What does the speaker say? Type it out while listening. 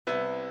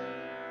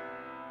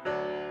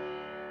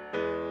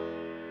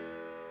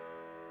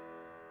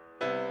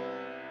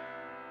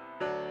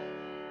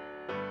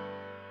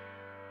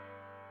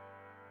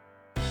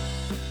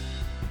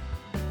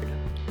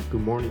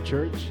Good morning,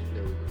 church.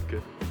 There we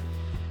go.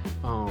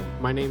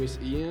 Good. My name is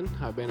Ian.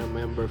 I've been a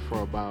member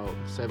for about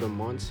 7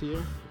 months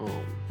here,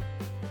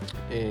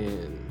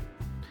 and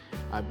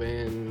I've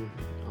been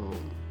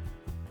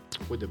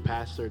with the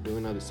pastor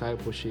doing a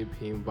discipleship.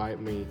 He invited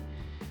me.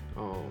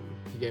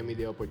 He gave me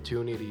the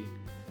opportunity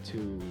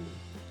to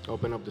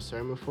open up the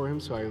sermon for him.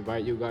 So I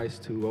invite you guys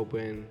to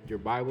open your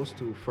Bibles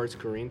to 1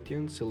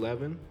 Corinthians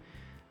 11,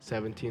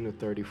 17 to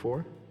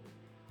 34.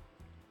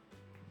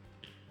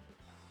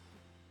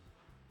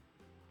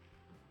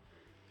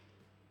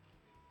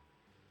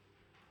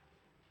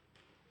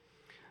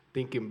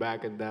 Thinking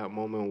back at that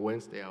moment on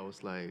Wednesday, I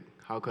was like,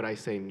 how could I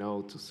say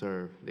no to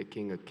serve the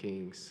King of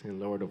Kings and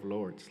Lord of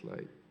Lords?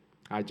 Like,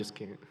 I just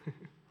can't.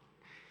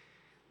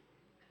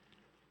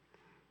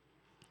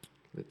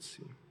 Let's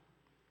see.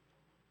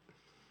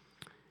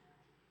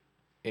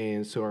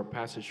 And so our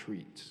passage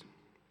reads,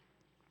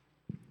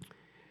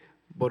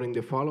 "But in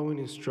the following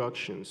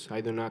instructions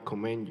I do not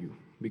commend you,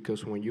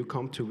 because when you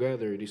come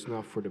together it is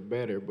not for the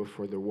better, but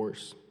for the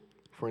worse.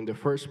 For in the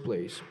first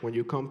place, when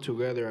you come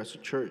together as a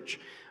church,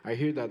 I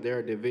hear that there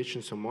are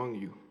divisions among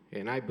you,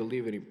 and I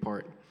believe it in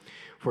part.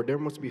 For there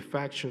must be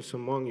factions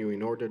among you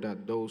in order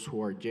that those who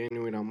are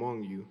genuine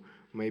among you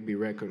may be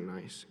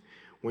recognized.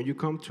 When you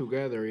come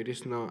together, it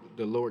is not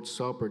the Lord's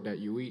Supper that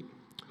you eat.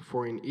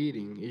 For in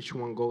eating, each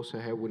one goes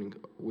ahead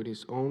with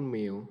his own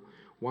meal.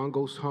 One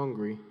goes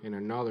hungry, and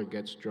another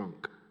gets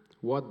drunk.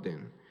 What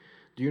then?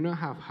 Do you not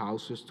have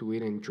houses to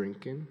eat and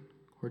drink in?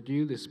 Or do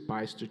you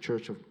despise the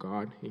church of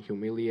God and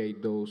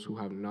humiliate those who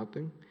have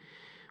nothing?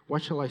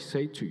 What shall I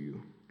say to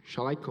you?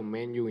 Shall I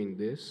commend you in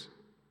this?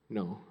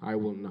 No, I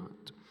will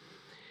not.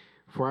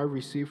 For I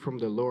received from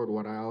the Lord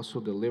what I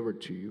also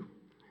delivered to you,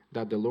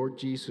 that the Lord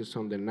Jesus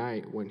on the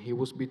night when he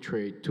was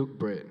betrayed took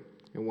bread,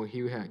 and when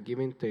he had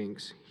given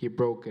thanks, he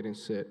broke it and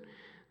said,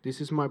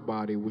 'This is my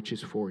body which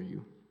is for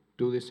you.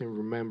 Do this in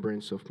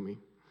remembrance of me.'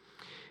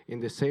 In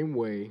the same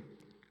way,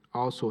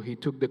 also he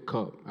took the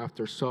cup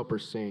after supper,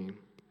 saying,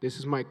 'This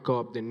is my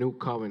cup, the new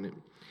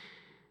covenant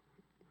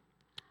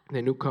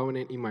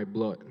in my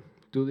blood.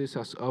 Do this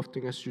as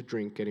often as you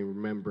drink it in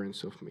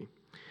remembrance of me.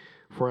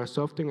 For as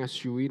often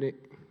as you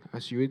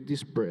eat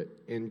this bread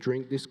and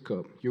drink this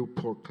cup, you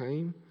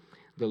proclaim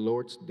the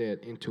Lord's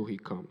death until he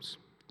comes.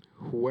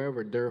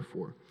 Whoever,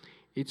 therefore,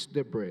 eats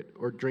the bread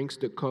or drinks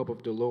the cup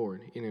of the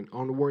Lord in an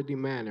unworthy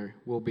manner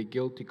will be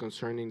guilty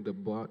concerning the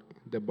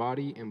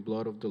body and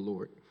blood of the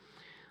Lord.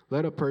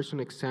 Let a person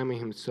examine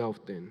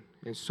himself then,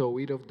 and so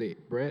eat of the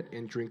bread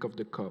and drink of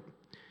the cup.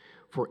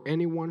 For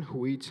anyone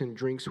who eats and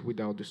drinks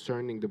without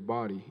discerning the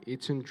body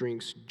eats and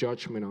drinks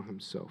judgment on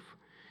himself.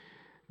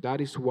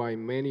 That is why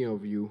many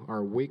of you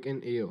are weak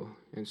and ill,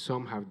 and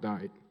some have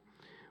died.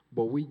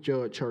 But if we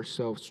judge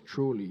ourselves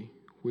truly,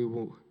 we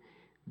will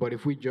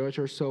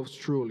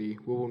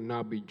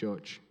not be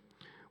judged.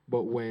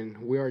 But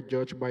when we are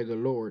judged by the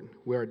Lord,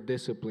 we are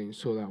disciplined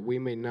so that we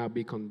may not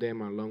be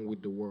condemned along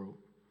with the world.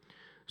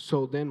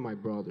 So then, my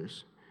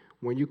brothers,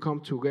 when you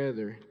come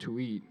together to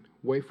eat,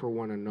 wait for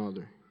one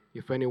another.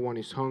 If anyone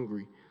is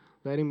hungry,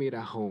 let him eat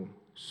at home,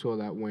 so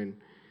that when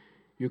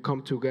you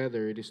come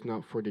together, it is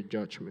not for the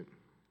judgment.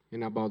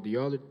 And about the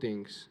other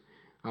things,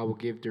 I will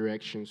give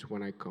directions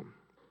when I come."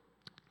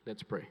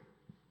 Let's pray.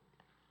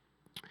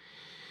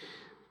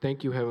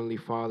 Thank you, Heavenly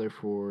Father,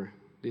 for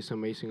this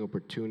amazing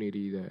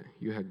opportunity that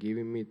you have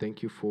given me.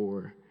 Thank you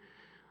for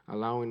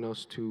allowing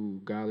us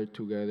to gather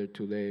together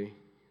today,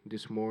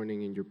 this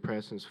morning, in your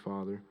presence,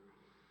 Father.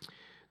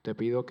 Te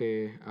pido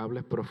que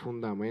hables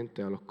profundamente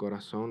a los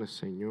corazones,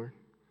 Señor.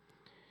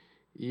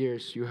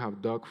 Ears you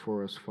have dug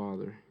for us,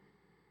 Father.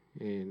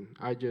 And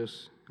I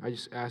just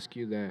ask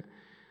you that,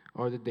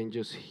 other than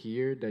just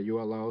hear, that you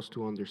allow us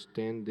to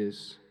understand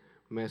this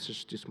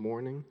message this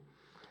morning.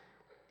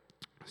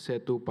 Sé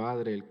tú,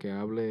 Padre, el que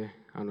hable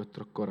a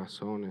nuestros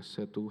corazones.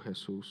 Sé tú,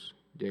 Jesús,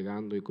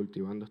 llegando y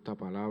cultivando esta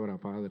palabra,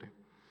 Padre.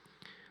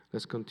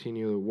 Let's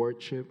continue the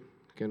worship,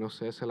 que no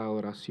cese la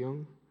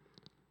adoración,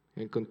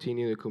 and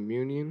continue the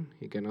communion,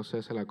 y que no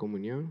cese la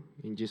comunión.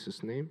 In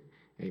Jesus' name,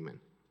 amen.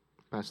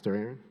 Pastor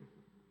Aaron.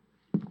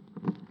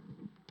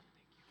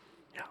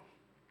 Yeah.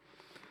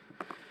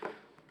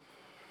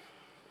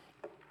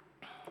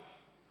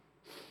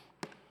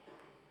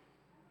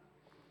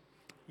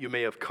 You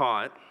may have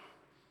caught,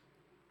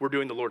 we're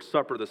doing the Lord's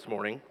Supper this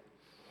morning.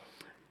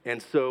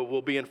 And so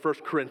we'll be in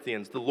 1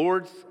 Corinthians. The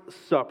Lord's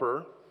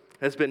Supper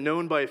has been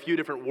known by a few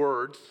different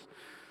words.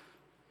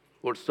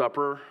 Lord's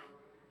Supper,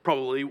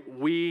 probably if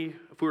we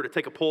were to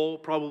take a poll,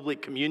 probably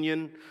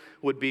communion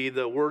would be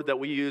the word that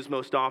we use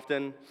most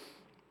often.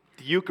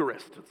 The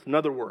Eucharist, it's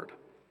another word.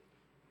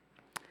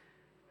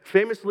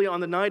 Famously, on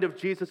the night of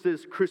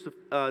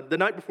the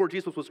night before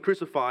Jesus was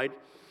crucified,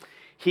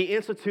 he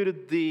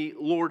instituted the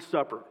Lord's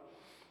Supper.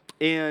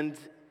 And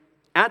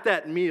at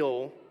that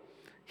meal,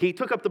 he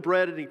took up the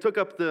bread and he took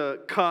up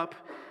the cup,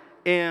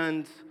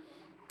 and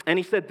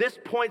he said, "This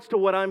points to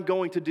what I'm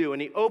going to do."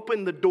 And he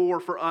opened the door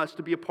for us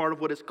to be a part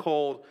of what is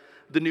called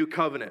the New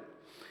Covenant.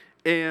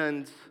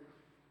 And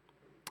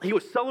he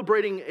was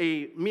celebrating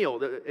a meal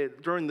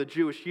during the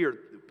Jewish year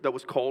that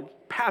was called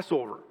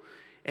Passover.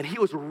 And he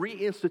was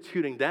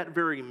reinstituting that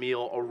very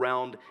meal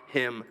around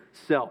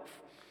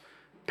himself.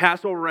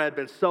 Passover had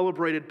been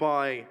celebrated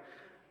by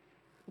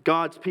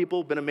God's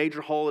people, been a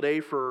major holiday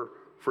for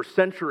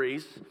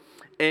centuries.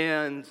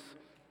 And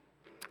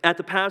at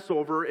the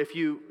Passover, if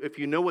you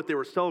know what they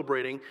were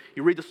celebrating,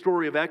 you read the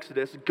story of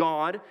Exodus,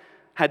 God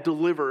had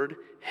delivered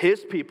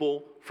his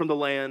people from the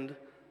land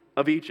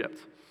of Egypt.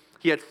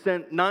 He had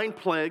sent 9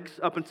 plagues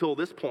up until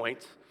this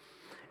point.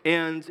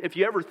 And if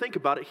you ever think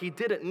about it, he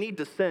didn't need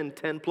to send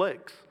 10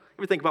 plagues. If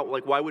you think about,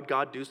 like, why would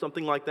God do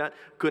something like that?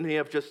 Couldn't he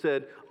have just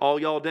said, all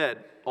y'all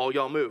dead, all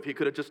y'all move? He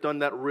could have just done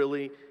that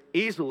really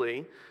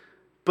easily.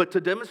 But to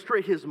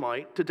demonstrate his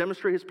might, to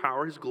demonstrate his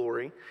power, his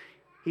glory,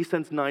 he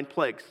sends 9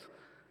 plagues.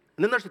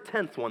 And then there's a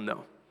 10th one,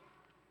 though.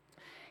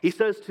 He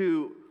says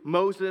to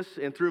Moses,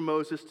 and through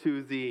Moses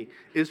to the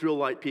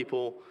Israelite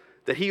people,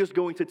 that he was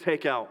going to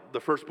take out the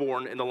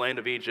firstborn in the land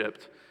of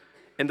Egypt,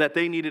 and that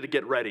they needed to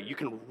get ready. You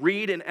can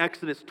read in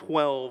Exodus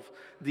 12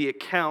 the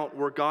account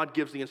where God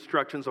gives the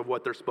instructions of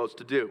what they're supposed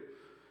to do.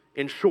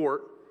 In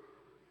short,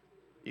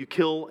 you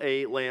kill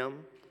a lamb,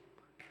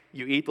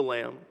 you eat the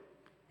lamb,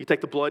 you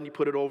take the blood and you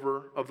put it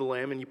over of the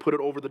lamb and you put it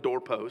over the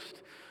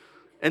doorpost.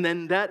 And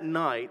then that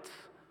night,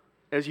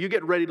 as you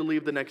get ready to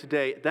leave the next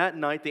day, that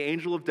night the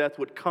angel of death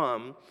would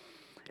come,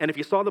 and if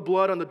you saw the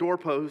blood on the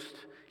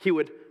doorpost, he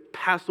would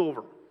pass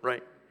over,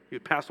 right? He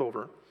would pass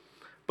over.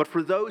 But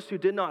for those who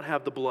did not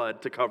have the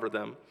blood to cover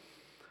them,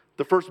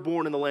 the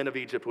firstborn in the land of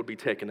Egypt would be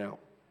taken out.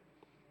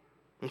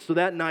 And so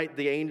that night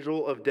the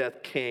angel of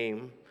death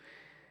came,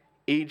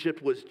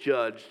 Egypt was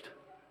judged,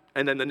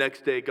 and then the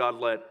next day God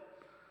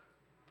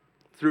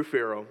through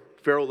Pharaoh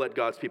let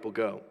God's people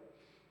go.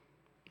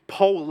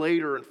 Paul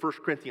later in 1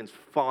 Corinthians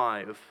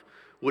 5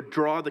 would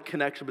draw the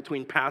connection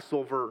between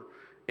Passover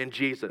and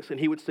Jesus. And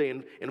he would say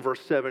in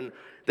verse 7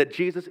 that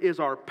Jesus is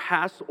our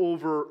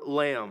Passover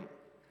lamb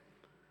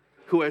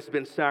who has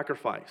been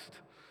sacrificed.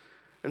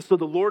 And so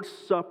the Lord's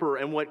Supper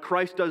and what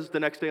Christ does the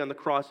next day on the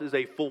cross is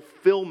a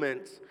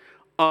fulfillment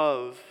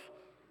of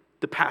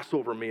the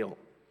Passover meal.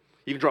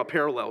 You can draw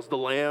parallels. The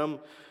lamb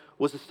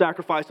was a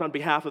sacrifice on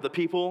behalf of the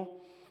people.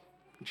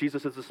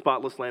 Jesus is the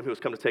spotless lamb who has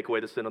come to take away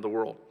the sin of the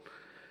world.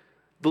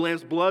 The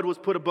lamb's blood was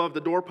put above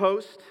the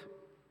doorpost.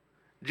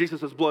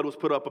 Jesus' blood was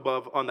put up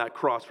above on that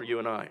cross for you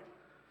and I.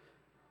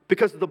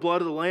 Because of the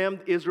blood of the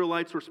lamb, the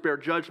Israelites were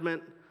spared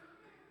judgment.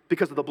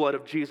 Because of the blood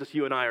of Jesus,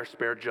 you and I are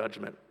spared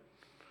judgment.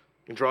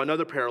 You can draw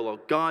another parallel.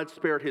 God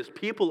spared his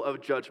people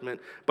of judgment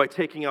by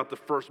taking out the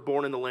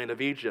firstborn in the land of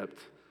Egypt.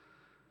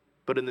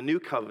 But in the new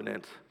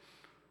covenant,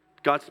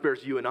 God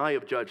spares you and I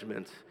of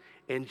judgment,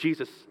 and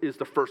Jesus is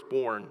the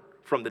firstborn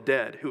from the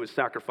dead who is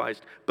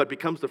sacrificed, but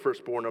becomes the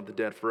firstborn of the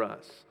dead for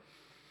us.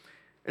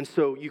 And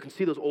so you can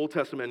see those Old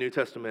Testament and New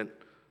Testament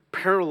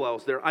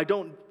parallels there. I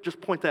don't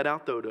just point that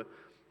out, though,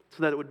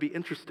 so that it would be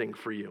interesting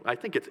for you. I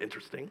think it's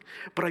interesting,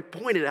 but I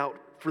point it out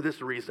for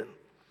this reason.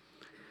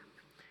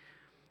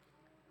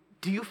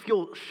 Do you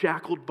feel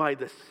shackled by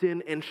the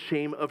sin and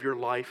shame of your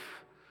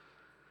life?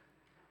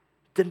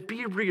 Then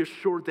be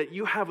reassured that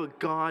you have a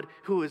God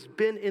who has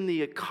been in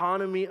the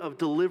economy of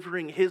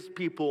delivering his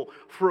people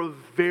for a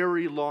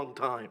very long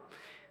time.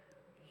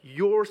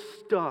 Your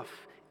stuff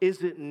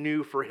isn't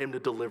new for him to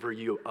deliver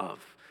you of.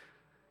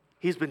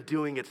 He's been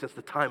doing it since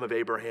the time of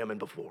Abraham and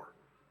before.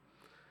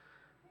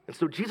 And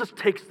so Jesus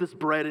takes this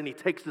bread and he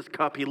takes this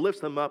cup, he lifts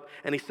them up,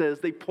 and he says,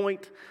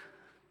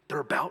 they're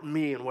about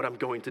me and what I'm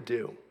going to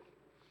do.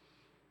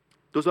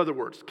 Those other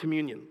words,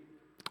 communion.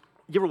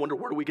 You ever wonder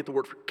where do we get the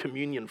word for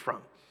communion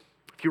from?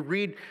 If you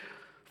read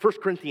 1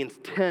 Corinthians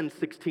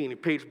 10:16, a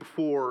page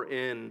before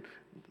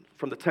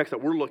from the text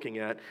that we're looking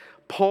at,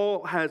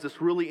 Paul has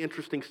this really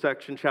interesting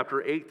section,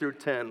 chapter 8 through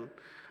 10,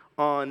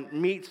 on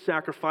meat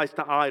sacrificed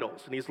to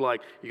idols. And he's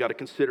like, you got to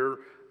consider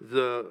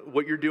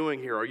what you're doing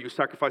here. Are you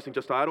sacrificing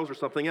just to idols or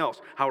something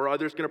else? How are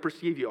others going to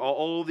perceive you?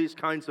 All of these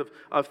kinds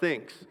of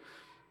things.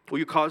 Will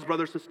you cause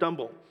brothers to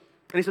stumble?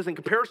 And he says, in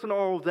comparison to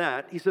all of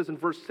that, he says in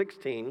verse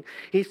 16,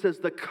 he says,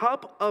 the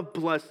cup of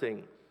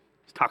blessing,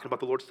 he's talking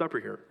about the Lord's Supper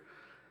here,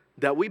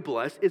 that we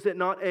bless, is it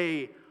not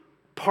a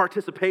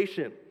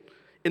participation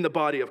in the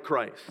body of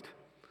Christ?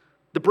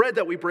 The bread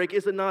that we break,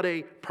 is it not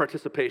a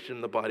participation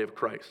in the body of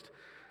Christ?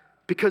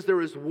 Because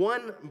there is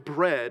one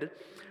bread,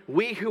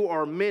 we who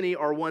are many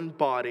are one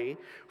body,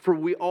 for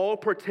we all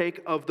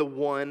partake of the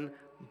one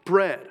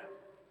bread.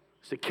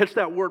 So catch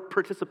that word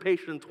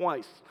participation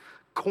twice.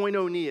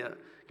 Koinonia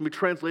can be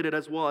translated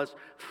as well as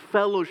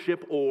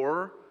fellowship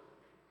or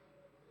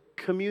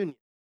communion.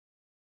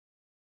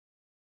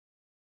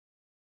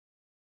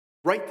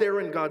 Right there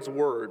in God's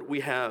word,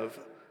 we have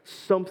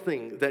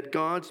something that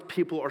God's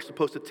people are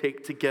supposed to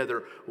take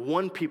together.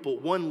 One people,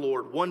 one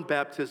Lord, one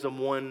baptism,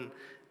 one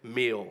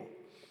meal.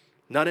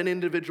 Not an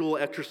individual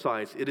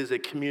exercise. It is a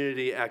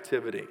community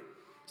activity.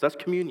 So that's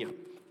communion.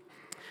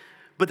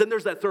 But then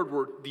there's that third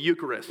word, the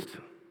Eucharist.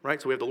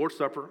 Right? So we have the Lord's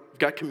Supper, we've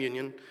got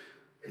communion,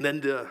 and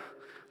then the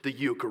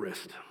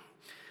Eucharist.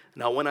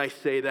 Now when I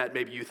say that,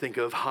 maybe you think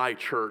of high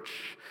church,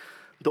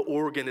 The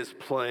organ is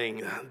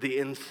playing, the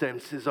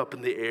incense is up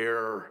in the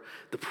air,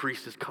 the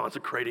priest is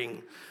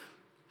consecrating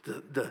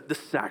the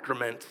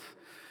sacrament.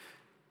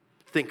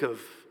 Think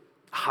of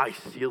high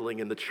ceiling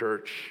in the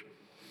church.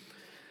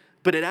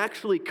 But it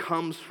actually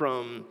comes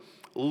from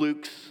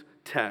Luke's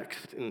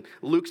text. In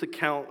Luke's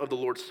account of the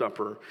Lord's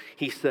Supper,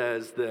 he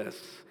says this,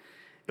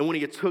 and when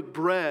he had took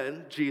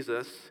bread,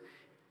 Jesus,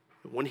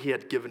 when he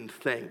had given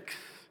thanks,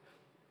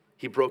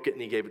 he broke it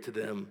and he gave it to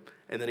them.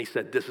 And then he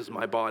said, this is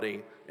my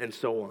body, and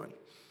so on.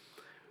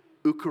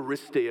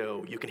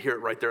 Eucharisteo, you can hear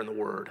it right there in the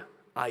word.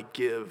 I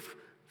give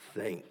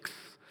thanks.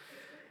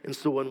 And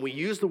so when we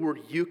use the word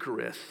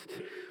Eucharist,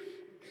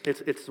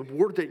 it's a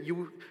word that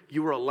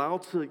you are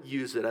allowed to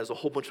use it as a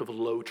whole bunch of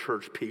low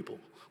church people.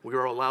 We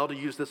are allowed to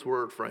use this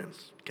word,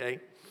 friends, okay?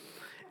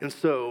 And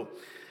so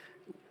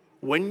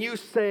when you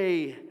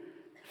say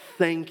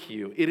thank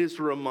you, it is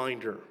a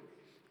reminder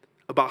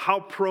about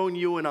how prone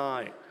you and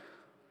I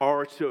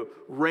are to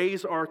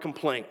raise our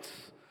complaints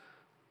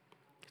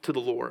to the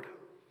Lord,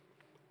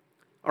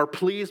 our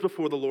pleas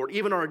before the Lord,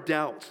 even our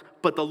doubts.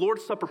 But the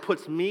Lord's Supper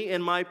puts me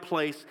in my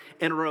place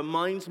and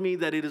reminds me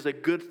that it is a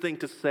good thing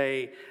to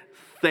say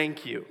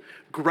thank you.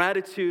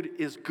 Gratitude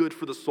is good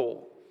for the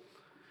soul.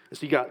 And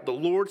so you got the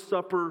Lord's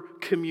Supper,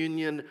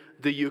 communion,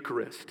 the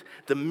Eucharist,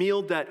 the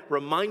meal that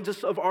reminds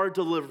us of our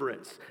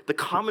deliverance, the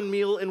common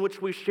meal in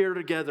which we share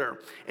together.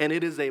 And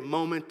it is a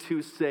moment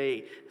to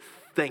say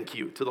thank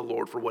you to the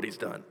Lord for what he's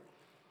done.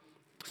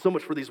 So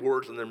much for these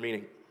words and their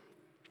meaning.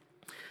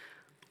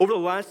 Over the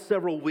last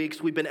several weeks,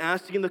 we've been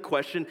asking the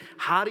question,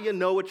 how do you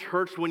know a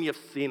church when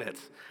you've seen it?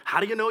 How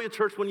do you know a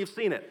church when you've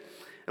seen it?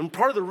 And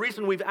part of the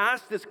reason we've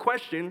asked this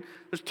question,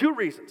 there's two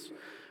reasons.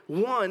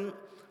 One,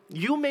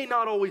 you may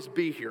not always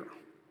be here.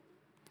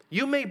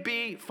 You may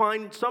be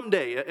fine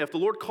someday if the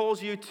Lord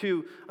calls you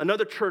to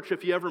another church,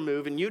 if you ever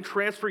move, and you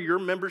transfer your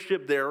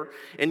membership there,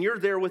 and you're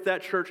there with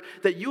that church,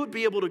 that you would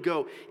be able to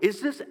go, is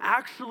this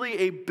actually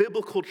a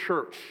biblical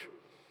church?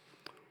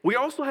 We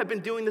also have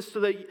been doing this so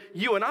that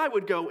you and I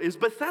would go, is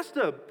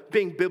Bethesda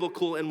being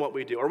biblical in what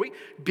we do? Are we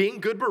being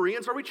good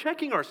Bereans? Are we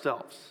checking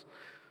ourselves?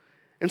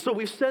 And so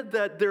we've said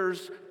that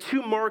there's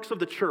two marks of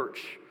the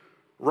church: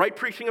 right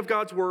preaching of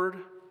God's word,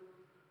 and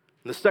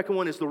the second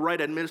one is the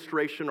right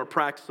administration or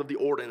practice of the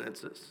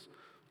ordinances.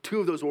 Two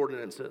of those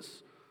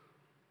ordinances.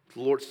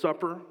 The Lord's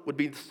Supper would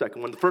be the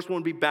second one. The first one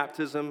would be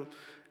baptism,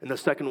 and the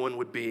second one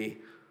would be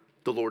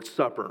the Lord's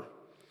Supper.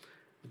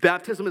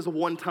 Baptism is a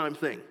one-time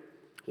thing,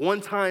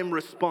 one-time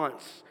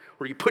response,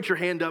 where you put your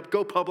hand up,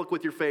 go public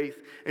with your faith,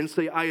 and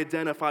say, I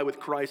identify with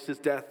Christ, his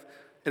death,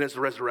 and his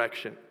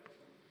resurrection.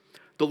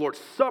 The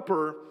Lord's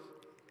Supper,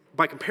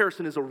 by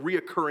comparison, is a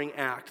reoccurring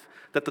act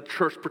that the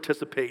church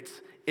participates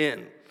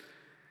in.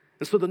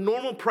 And so the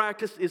normal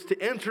practice is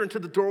to enter into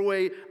the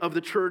doorway of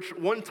the church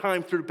one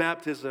time through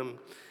baptism,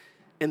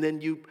 and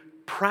then you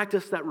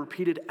practice that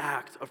repeated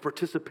act of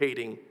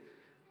participating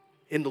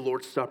in the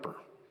Lord's Supper.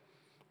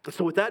 And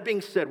so with that being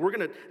said, we're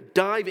going to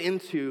dive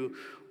into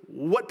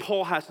what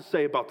Paul has to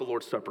say about the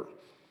Lord's Supper.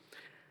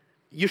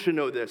 You should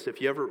know this. If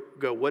you ever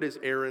go, what is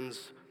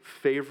Aaron's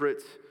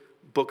favorite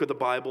book of the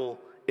Bible?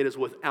 It is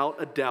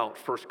without a doubt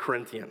 1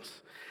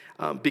 Corinthians.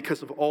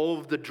 Because of all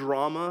of the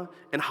drama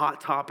and hot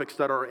topics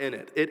that are in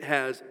it. It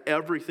has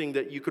everything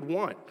that you could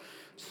want.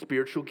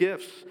 Spiritual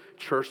gifts,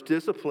 church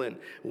discipline,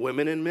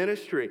 women in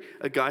ministry,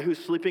 a guy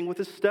who's sleeping with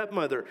his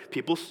stepmother,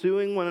 people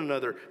suing one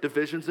another,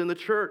 divisions in the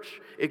church.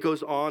 It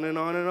goes on and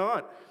on and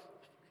on.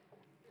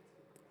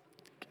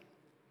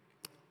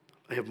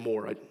 I have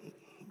more. I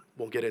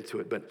won't get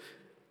into it, but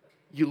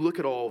you look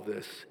at all of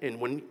this,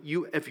 and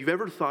if you've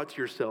ever thought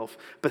to yourself,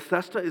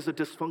 Bethesda is a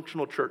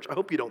dysfunctional church, I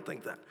hope you don't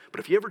think that. But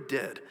if you ever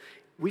did,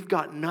 we've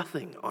got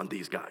nothing on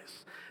these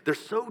guys. They're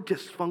so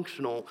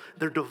dysfunctional,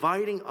 they're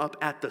dividing up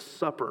at the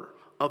supper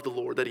of the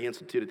Lord that he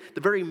instituted, the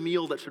very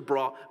meal that should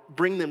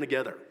bring them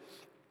together.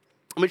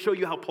 Let me show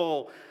you how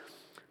Paul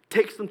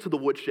takes them to the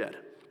woodshed.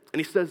 And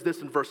he says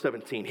this in verse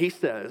 17. He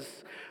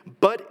says,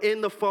 but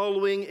in the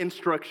following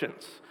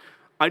instructions,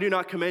 I do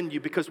not commend you,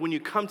 because when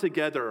you come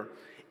together,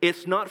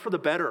 it's not for the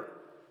better,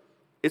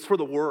 it's for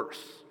the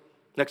worse.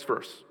 Next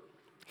verse,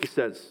 he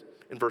says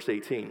in verse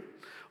 18,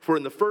 For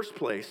in the first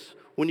place,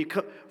 when you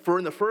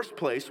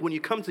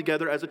come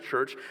together as a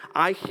church,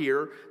 I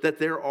hear that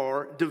there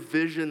are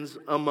divisions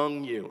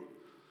among you.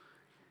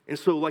 And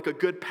so like a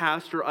good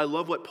pastor, I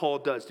love what Paul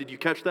does. Did you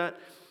catch that?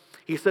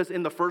 He says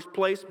in the first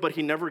place, but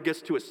he never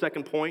gets to his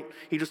second point.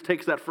 He just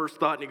takes that first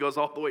thought and he goes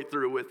all the way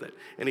through with it.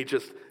 And he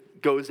just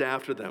goes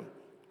after them.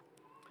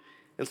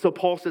 And so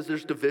Paul says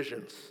there's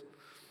divisions.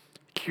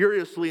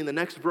 Curiously, in the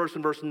next verse,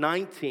 in verse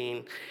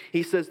 19,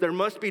 he says, there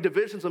must be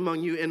divisions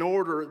among you in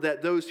order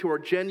that those who are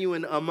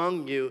genuine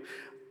among you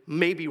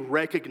may be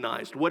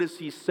recognized. What is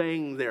he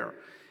saying there?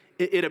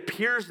 It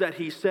appears that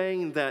he's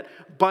saying that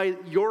by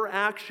your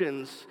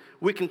actions,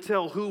 we can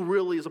tell who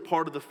really is a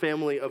part of the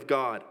family of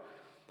God.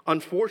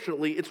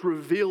 Unfortunately, it's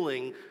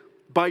revealing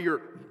by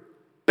your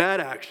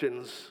bad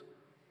actions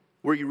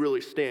where you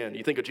really stand.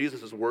 You think of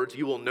Jesus' words,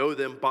 you will know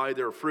them by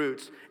their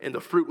fruits, and the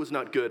fruit was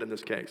not good in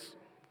this case.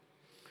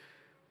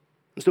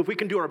 And so if we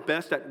can do our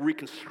best at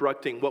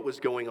reconstructing what was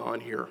going on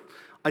here,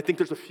 I think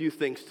there's a few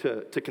things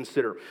to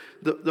consider.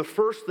 The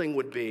first thing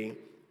would be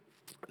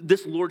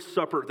this Lord's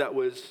Supper that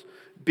was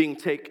being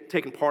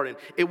taken part in.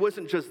 It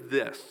wasn't just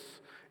this.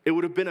 It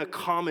would have been a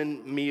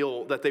common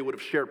meal that they would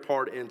have shared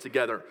part in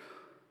together.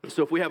 And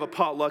so if we have a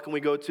potluck and we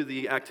go to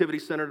the activity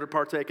center to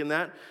partake in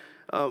that,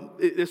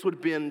 this would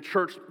have been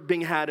church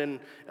being had in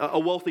a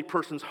wealthy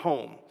person's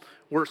home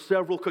where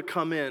several could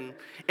come in,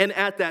 and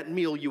at that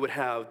meal you would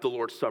have the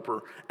Lord's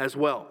Supper as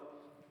well.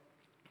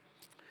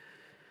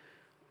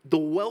 The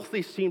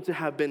wealthy seem to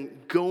have been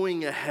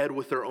going ahead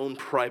with their own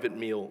private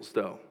meals,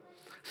 though,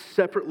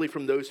 separately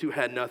from those who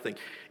had nothing.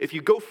 If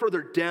you go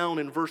further down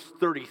in verse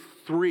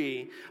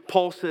 33,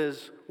 Paul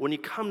says, when you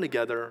come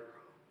together,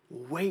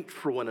 wait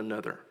for one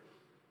another.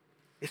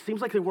 It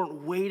seems like they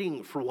weren't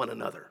waiting for one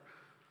another.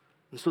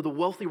 And so the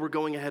wealthy were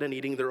going ahead and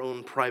eating their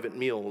own private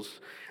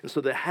meals. And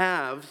so the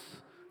hads,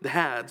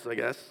 I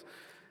guess,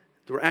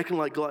 they were acting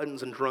like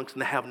gluttons and drunks,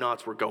 and the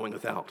have-nots were going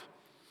without.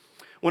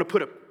 I want to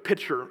put a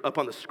picture up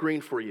on the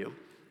screen for you.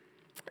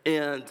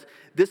 And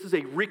this is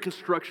a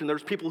reconstruction.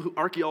 There's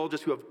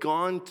archaeologists who have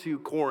gone to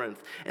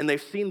Corinth, and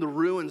they've seen the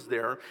ruins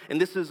there.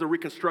 And this is a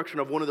reconstruction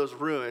of one of those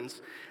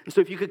ruins. And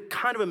so if you could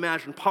kind of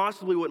imagine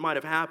possibly what might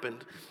have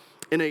happened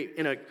in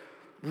a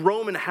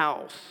Roman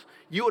house,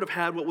 you would have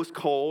had what was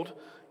called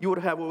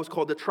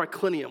the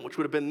triclinium, which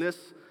would have been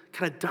this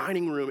kind of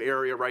dining room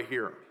area right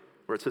here,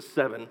 where it says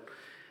 7.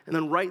 And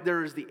then right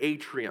there is the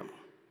atrium.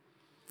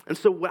 And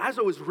so as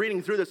I was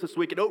reading through this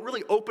week, it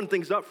really opened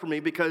things up for me,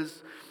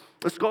 because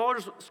the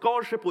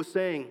scholarship was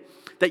saying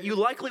that you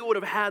likely would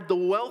have had the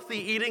wealthy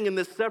eating in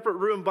this separate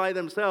room by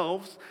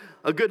themselves,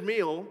 a good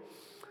meal.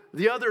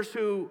 The others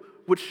who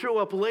would show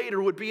up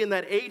later would be in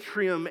that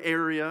atrium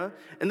area,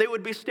 and they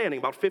would be standing.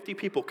 About 50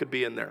 people could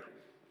be in there,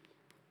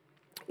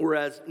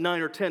 whereas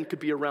 9 or 10 could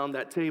be around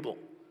that table.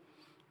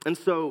 And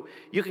so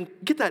you can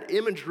get that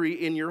imagery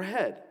in your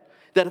head,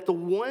 that at the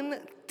one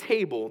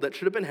table that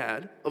should have been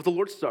had of the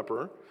Lord's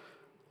Supper,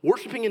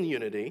 worshiping in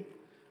unity,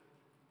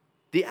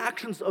 the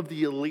actions of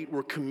the elite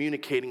were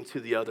communicating to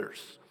the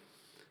others.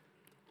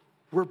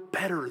 We're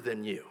better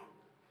than you.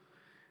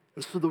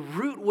 And so the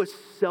root was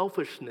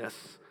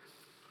selfishness,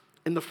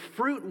 and the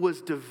fruit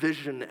was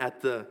division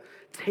at the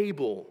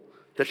table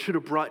that should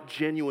have brought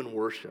genuine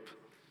worship.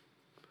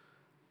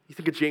 You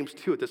think of James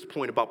 2 at this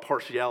point about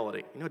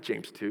partiality. You know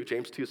James 2.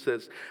 James 2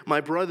 says, "My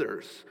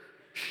brothers,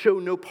 show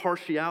no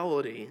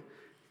partiality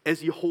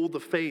as you hold the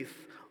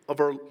faith of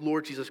our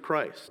Lord Jesus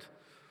Christ,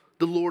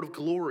 the Lord of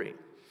glory.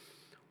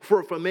 For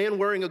if a man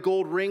wearing a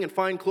gold ring and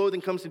fine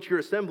clothing comes into your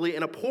assembly,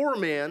 and a poor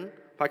man,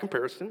 by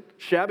comparison,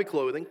 shabby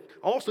clothing,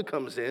 also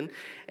comes in,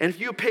 and if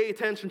you pay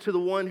attention to the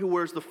one who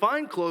wears the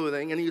fine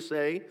clothing, and you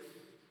say,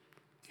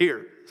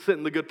 'Here, sit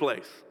in the good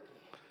place,'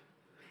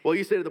 well,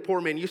 you say to the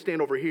poor man, 'You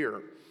stand over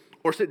here,'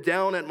 or 'Sit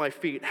down at my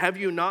feet,' have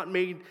you not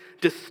made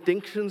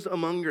distinctions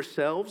among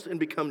yourselves and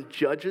become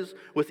judges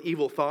with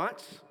evil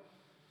thoughts?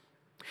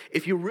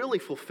 If you really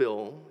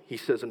fulfill," he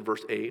says in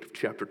verse 8 of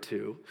chapter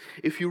 2,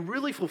 "if you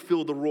really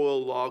fulfill the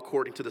royal law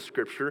according to the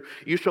scripture,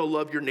 you shall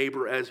love your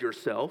neighbor as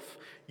yourself,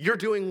 you're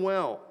doing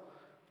well.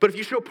 But if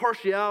you show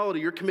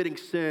partiality, you're committing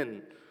sin,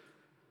 and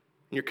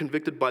you're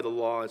convicted by the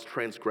law as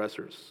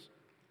transgressors."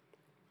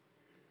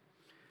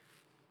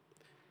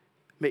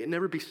 May it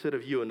never be said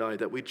of you and I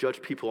that we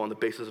judge people on the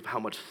basis of how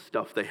much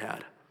stuff they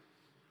had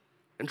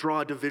and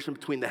draw a division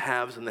between the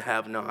haves and the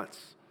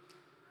have-nots.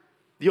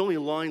 The only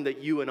line that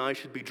you and I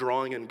should be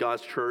drawing in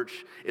God's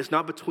church is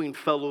not between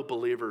fellow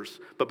believers,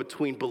 but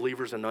between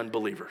believers and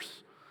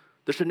unbelievers.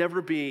 There should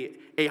never be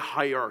a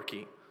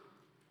hierarchy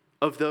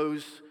of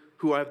those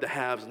who have the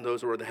haves and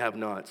those who are the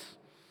have-nots.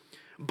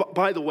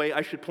 By the way,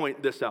 I should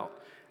point this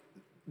out.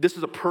 This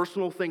is a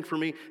personal thing for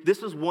me.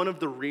 This is one of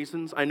the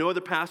reasons. I know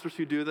other pastors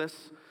who do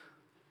this,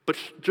 but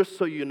just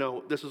so you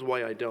know, this is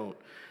why I don't.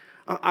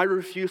 I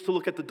refuse to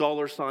look at the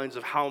dollar signs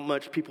of how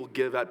much people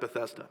give at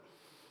Bethesda.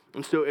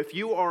 And so if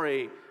you are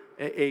a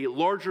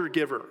larger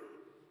giver,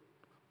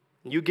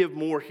 you give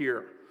more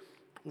here,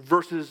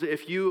 versus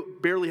if you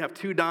barely have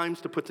 2 dimes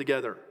to put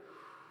together.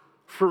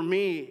 For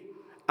me,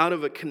 out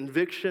of a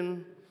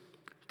conviction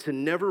to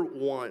never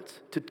want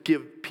to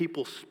give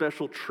people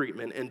special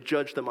treatment and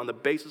judge them on the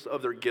basis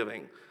of their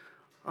giving,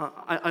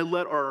 I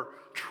let our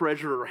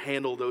treasurer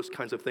handle those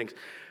kinds of things.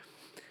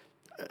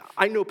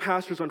 I know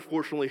pastors,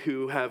 unfortunately,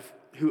 who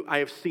I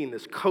have seen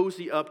this,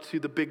 cozy up to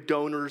the big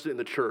donors in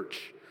the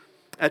church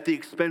at the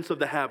expense of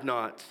the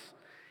have-nots.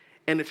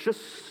 And it's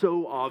just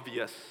so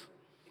obvious.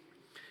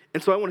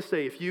 And so I want to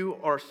say, if you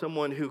are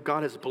someone who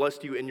God has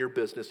blessed you in your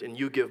business and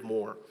you give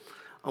more,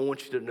 I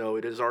want you to know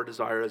it is our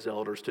desire as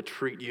elders to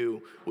treat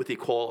you with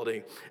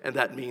equality. And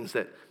that means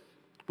that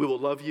we will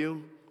love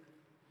you,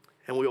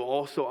 and we will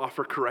also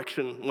offer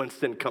correction when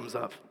sin comes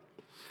up.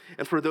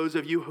 And for those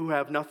of you who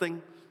have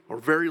nothing or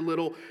very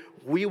little,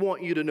 we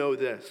want you to know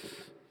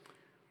this.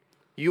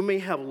 You may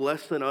have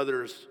less than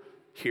others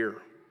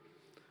here,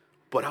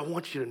 but I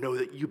want you to know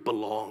that you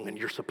belong and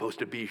you're supposed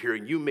to be here.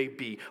 And you may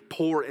be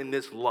poor in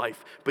this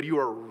life, but you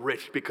are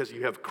rich because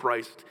you have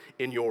Christ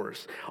in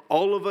yours.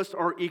 All of us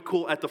are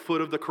equal at the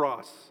foot of the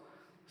cross,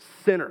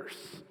 sinners.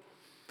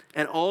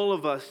 And all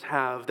of us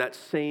have that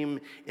same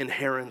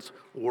inherent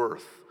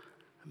worth,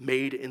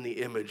 made in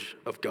the image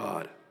of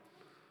God.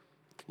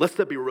 Let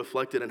that be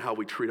reflected in how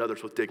we treat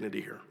others with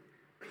dignity here.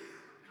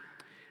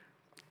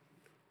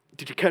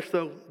 Did you catch,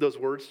 though, those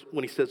words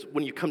when he says,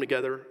 when you come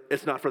together,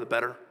 it's not for the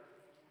better,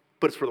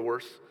 but it's for the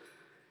worse?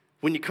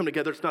 When you come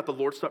together, it's not the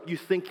Lord's Supper. You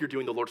think you're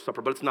doing the Lord's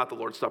Supper, but it's not the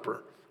Lord's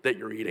Supper that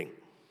you're eating.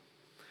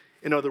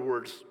 In other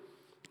words,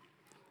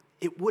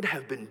 it would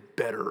have been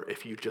better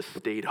if you just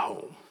stayed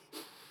home.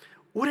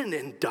 What an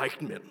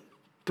indictment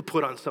to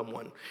put on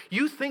someone.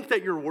 You think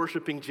that you're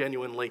worshiping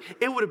genuinely.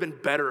 It would have been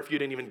better if you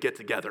didn't even get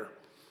together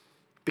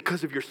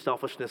because of your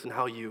selfishness and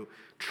how you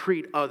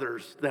treat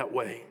others that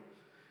way.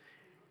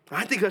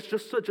 I think that's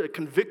just such a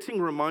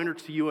convicting reminder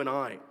to you and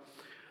I.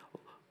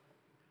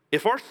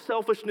 If our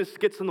selfishness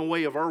gets in the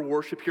way of our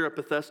worship here at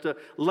Bethesda,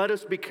 let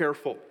us be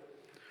careful.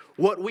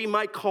 What we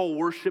might call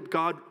worship,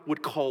 God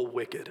would call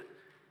wicked.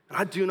 And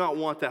I do not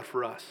want that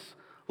for us.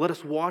 Let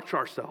us watch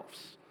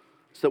ourselves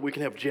so that we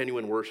can have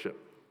genuine worship.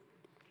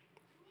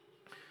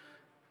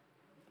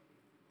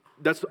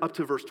 That's up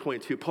to verse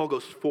 22. Paul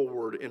goes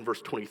forward in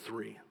verse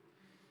 23.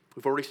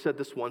 We've already said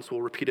this once.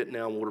 We'll repeat it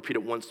now. We'll repeat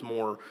it once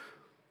more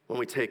when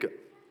we take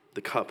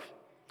the cup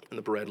and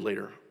the bread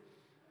later.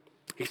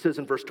 He says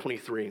in verse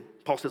 23,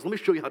 Paul says, let me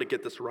show you how to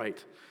get this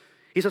right.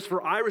 He says,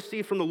 for I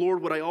received from the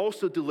Lord what I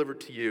also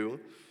delivered to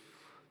you,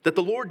 that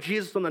the Lord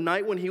Jesus on the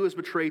night when he was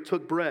betrayed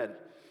took bread.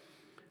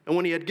 And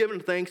when he had given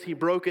thanks, he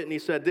broke it and he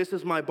said, this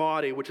is my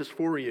body, which is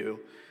for you.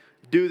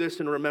 Do this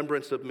in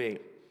remembrance of me.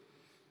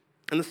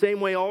 In the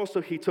same way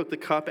also he took the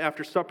cup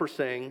after supper,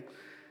 saying,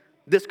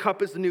 this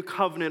cup is the new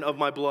covenant of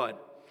my blood.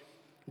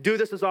 Do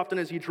this as often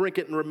as you drink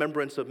it in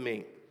remembrance of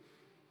me.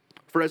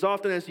 For as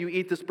often as you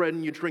eat this bread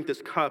and you drink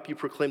this cup, you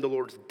proclaim the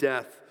Lord's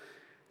death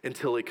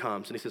until he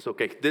comes. And he says,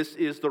 okay, this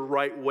is the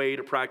right way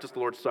to practice the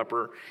Lord's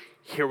Supper.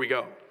 Here we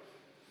go.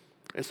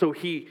 And so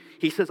he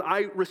says,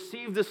 I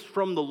received this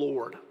from the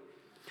Lord.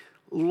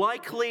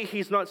 Likely,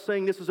 he's not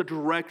saying this is a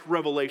direct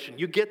revelation.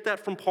 You get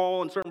that from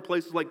Paul in certain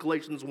places like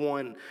Galatians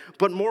 1.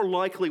 But more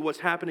likely what's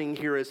happening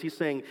here is he's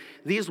saying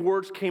these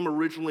words came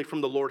originally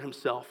from the Lord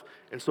himself.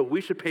 And so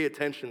we should pay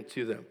attention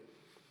to them.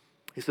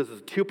 He says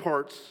the two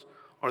parts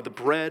are the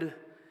bread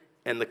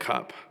and the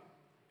cup.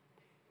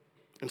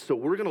 And so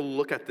we're going to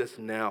look at this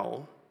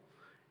now.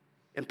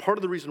 And part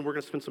of the reason we're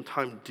going to spend some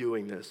time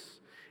doing this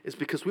is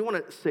because we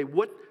want to say,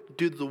 what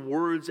do the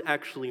words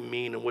actually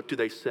mean and what do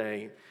they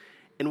say?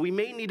 And we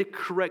may need to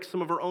correct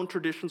some of our own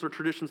traditions or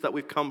traditions that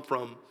we've come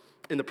from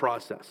in the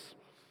process.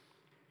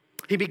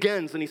 He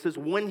begins and he says,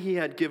 when he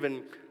had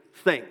given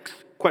thanks.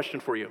 Question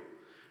for you.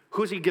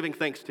 Who's he giving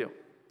thanks to?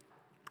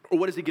 Or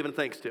what is he giving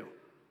thanks to?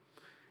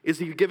 Is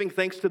he giving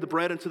thanks to the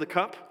bread and to the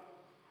cup?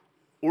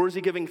 Or is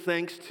he giving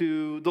thanks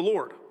to the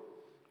Lord?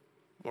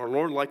 Or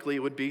Lord, likely it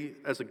would be,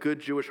 as a good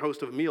Jewish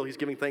host of a meal, he's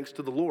giving thanks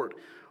to the Lord.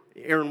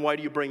 Aaron, why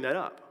do you bring that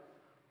up?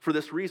 For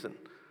this reason.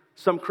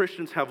 Some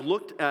Christians have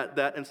looked at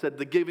that and said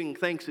the giving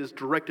thanks is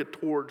directed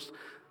towards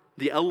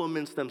the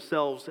elements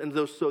themselves, and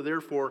so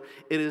therefore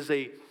it is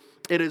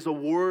a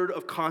word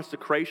of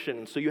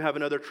consecration. So you have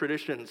in other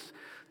traditions,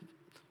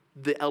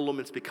 the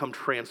elements become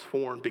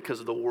transformed because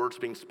of the words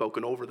being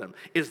spoken over them.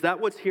 Is that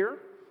what's here?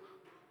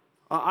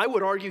 I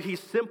would argue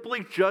he's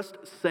simply just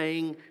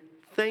saying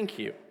thank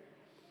you.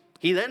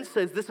 He then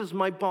says, this is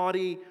my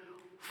body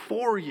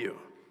for you.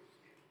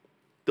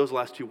 Those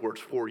last two words,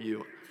 for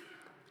you,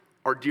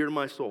 are dear to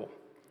my soul.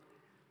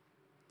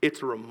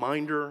 It's a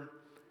reminder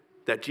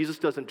that Jesus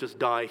doesn't just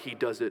die, he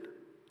does it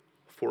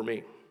for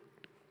me,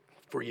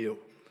 for you.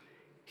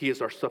 He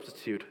is our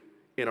substitute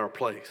in our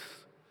place.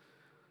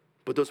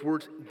 But those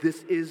words,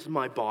 this is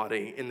my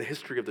body, in the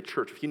history of the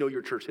church, if you know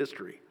your church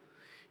history,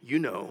 you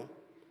know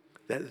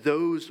that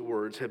those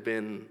words have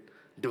been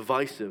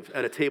divisive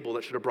at a table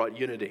that should have brought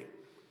unity.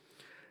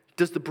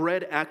 Does the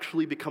bread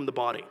actually become the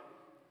body?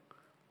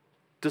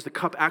 Does the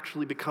cup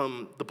actually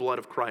become the blood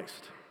of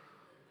Christ?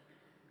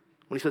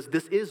 When he says,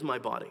 this is my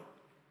body.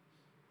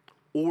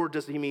 Or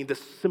does he mean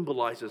this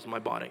symbolizes my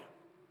body?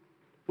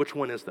 Which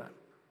one is that?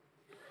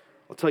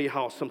 I'll tell you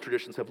how some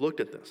traditions have looked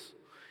at this.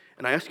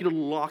 And I ask you to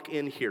lock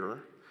in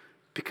here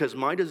because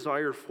my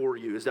desire for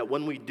you is that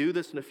when we do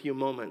this in a few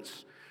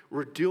moments,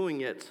 we're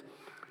doing it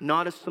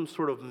not as some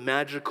sort of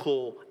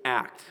magical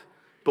act,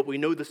 but we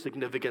know the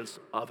significance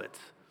of it.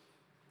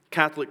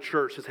 Catholic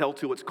Church has held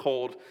to what's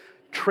called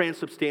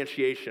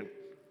transubstantiation.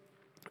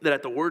 That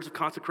at the words of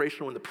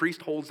consecration, when the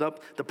priest holds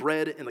up the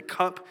bread and the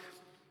cup,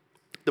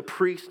 the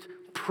priest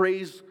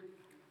prays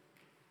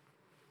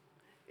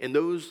in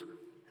those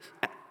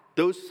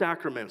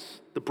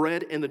sacraments, the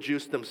bread and the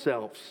juice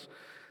themselves,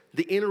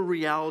 the inner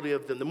reality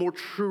of them, the more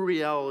true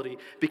reality,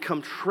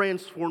 become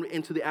transformed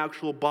into the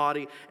actual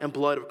body and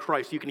blood of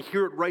Christ. You can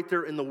hear it right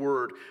there in the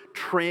word,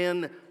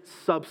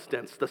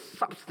 transubstance. The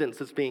substance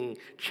is being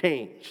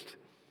changed.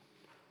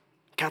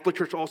 Catholic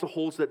Church also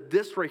holds that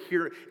this right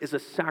here is a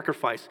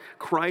sacrifice.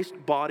 Christ's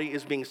body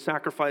is being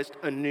sacrificed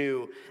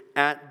anew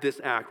at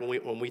this act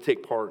when we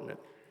take part in it.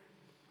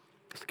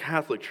 It's the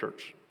Catholic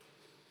Church.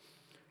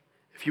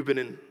 If you've been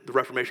in the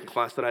Reformation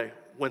class that I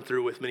went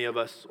through with many of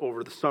us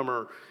over the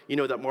summer, you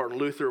know that Martin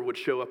Luther would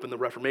show up in the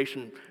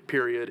Reformation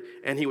period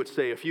and he would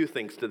say a few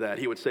things to that.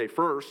 He would say,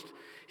 first,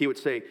 he would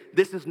say,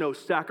 this is no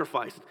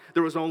sacrifice.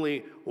 There was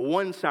only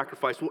one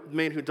sacrifice, the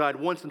man who died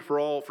once and for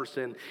all for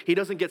sin. He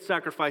doesn't get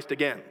sacrificed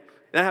again.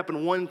 That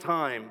happened one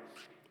time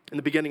in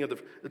the beginning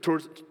of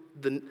towards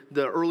the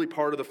early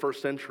part of the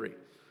first century.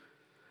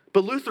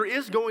 But Luther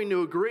is going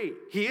to agree.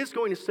 He is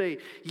going to say,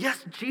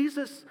 yes,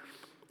 Jesus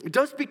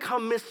does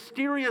become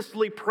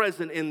mysteriously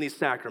present in these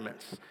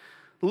sacraments.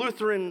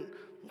 Lutheran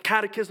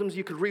catechisms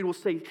you could read will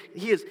say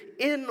he is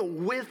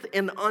in, with,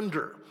 and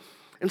under.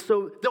 And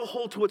so they'll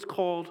hold to what's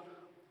called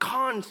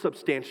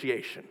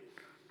consubstantiation.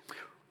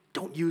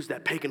 Don't use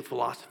that pagan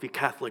philosophy,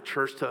 Catholic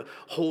Church, to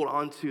hold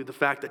on to the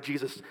fact that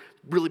Jesus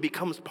really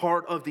becomes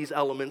part of these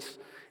elements.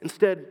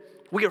 Instead,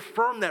 we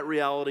affirm that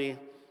reality,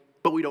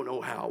 but we don't know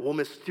how. We'll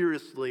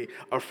mysteriously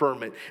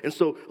affirm it. And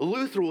so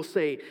Luther will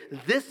say,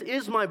 this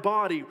is my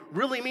body,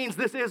 really means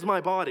this is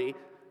my body.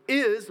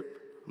 Is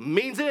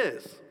means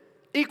is.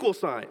 Equal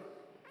sign.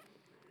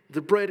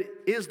 The bread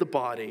is the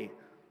body.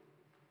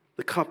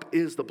 The cup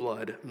is the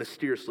blood,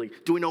 mysteriously.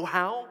 Do we know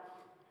how?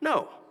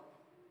 No.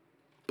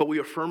 But we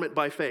affirm it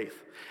by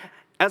faith.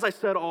 As I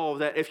said all of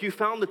that, if you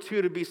found the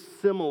two to be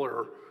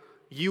similar,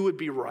 you would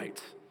be right.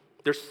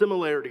 There's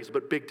similarities,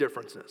 but big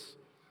differences.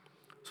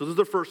 So those are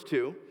the first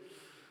two.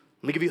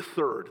 Let me give you a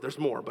third. There's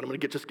more, but I'm going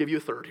to just give you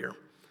a third here.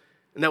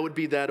 And that would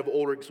be that of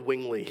Ulrich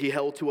Zwingli. He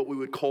held to what we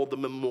would call the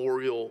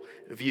memorial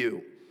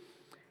view.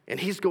 And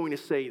he's going to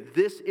say,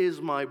 this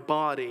is my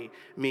body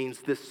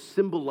means this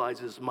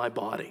symbolizes my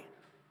body.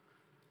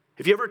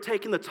 Have you ever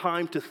taken the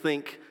time to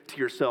think to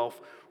yourself,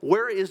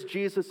 where is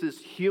Jesus'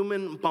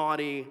 human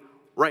body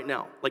right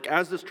now? Like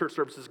as this church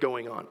service is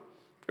going on.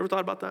 Ever thought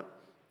about that?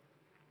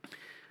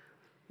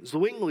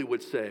 Zwingli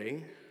would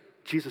say,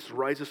 Jesus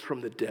rises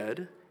from the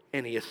dead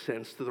and he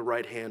ascends to the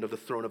right hand of the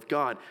throne of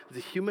God. The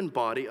human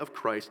body of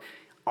Christ,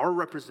 our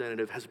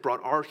representative, has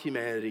brought our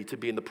humanity to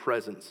be in the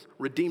presence,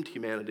 redeemed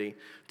humanity,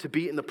 to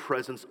be in the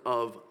presence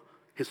of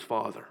his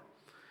Father.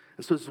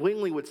 And so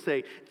Zwingli would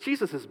say,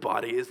 Jesus'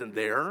 body isn't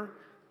there.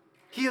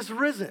 He is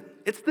risen.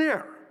 It's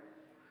there.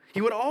 He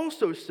would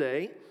also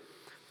say,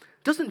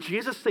 doesn't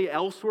Jesus say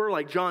elsewhere,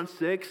 like John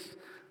 6,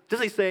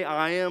 does he say,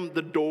 I am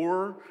the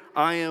door,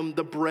 I am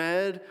the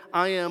bread,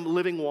 I am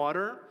living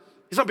water?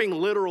 He's not being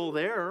literal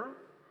there.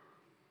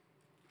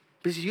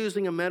 He's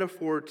using a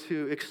metaphor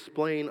to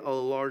explain a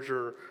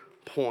larger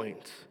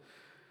point.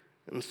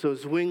 And so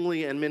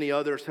Zwingli and many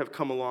others have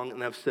come along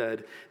and have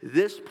said,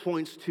 this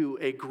points to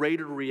a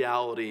greater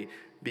reality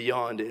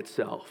beyond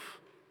itself.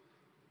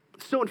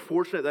 It's so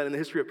unfortunate that in the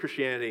history of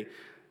Christianity,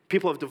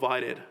 people have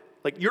divided.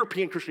 Like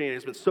European Christianity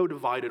has been so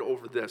divided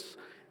over this,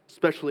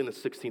 especially in the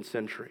 16th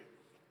century.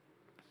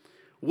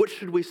 What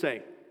should we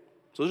say?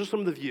 So those are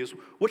some of the views.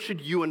 What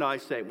should you and I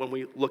say when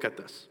we look at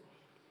this?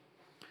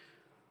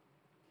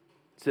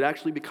 Is it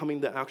actually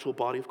becoming the actual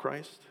body of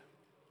Christ?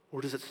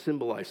 Or does it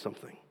symbolize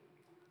something?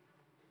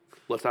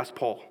 Let's ask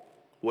Paul.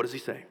 What does he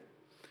say?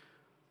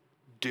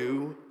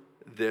 Do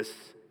this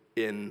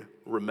in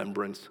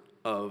remembrance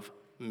of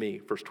me.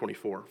 Verse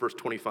 24. Verse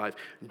 25.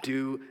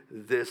 Do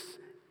this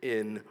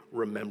in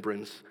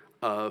remembrance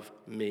of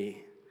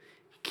me.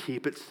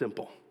 Keep it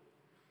simple.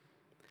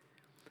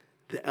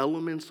 The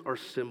elements are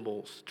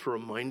symbols to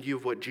remind you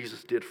of what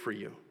Jesus did for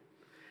you.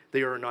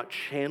 They are not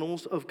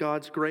channels of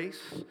God's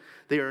grace.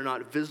 They are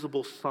not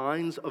visible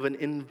signs of an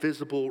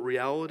invisible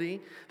reality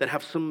that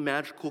have some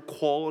magical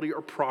quality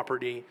or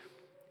property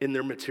in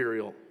their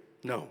material.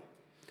 No.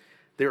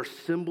 They are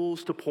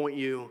symbols to point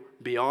you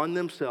beyond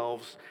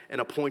themselves and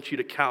to point you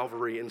to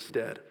Calvary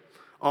instead.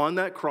 On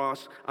that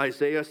cross,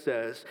 Isaiah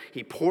says,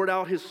 he poured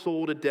out his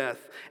soul to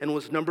death and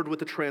was numbered with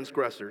the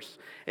transgressors,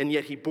 and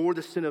yet he bore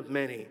the sin of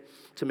many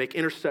to make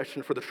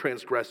intercession for the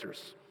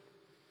transgressors.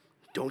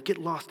 Don't get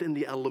lost in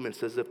the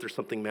elements as if there's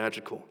something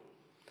magical.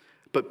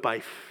 But by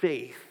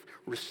faith,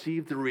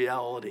 receive the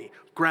reality.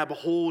 Grab a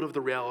hold of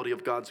the reality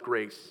of God's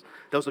grace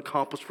that was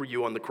accomplished for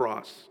you on the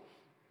cross.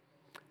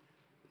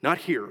 Not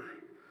here,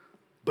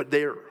 but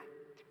there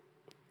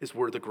is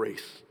where the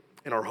grace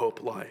and our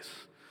hope lies.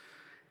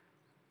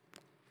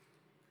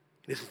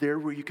 It is there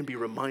where you can be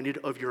reminded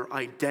of your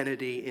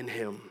identity in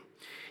him.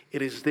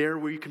 It is there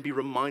where you can be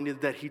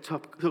reminded that he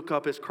took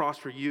up his cross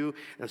for you,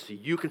 and so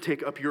you can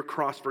take up your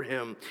cross for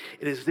him.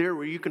 It is there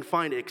where you can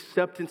find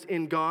acceptance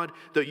in God,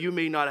 though you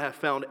may not have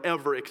found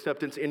ever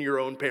acceptance in your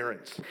own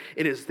parents.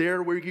 It is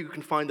there where you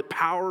can find the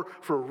power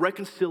for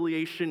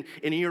reconciliation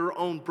in your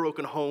own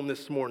broken home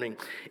this morning.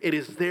 It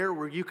is there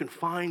where you can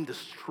find the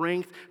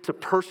strength to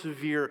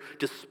persevere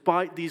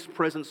despite these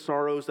present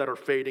sorrows that are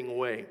fading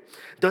away.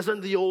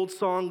 Doesn't the old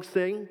song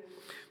sing?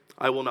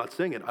 I will not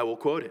sing it. I will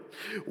quote it.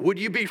 Would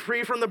you be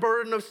free from the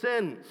burden of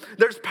sin?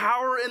 There's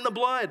power in the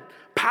blood.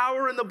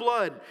 Power in the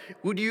blood.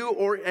 Would you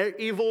or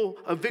evil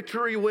a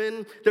victory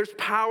win? There's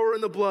power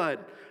in the blood.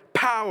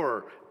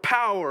 Power,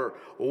 power,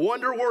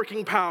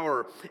 wonder-working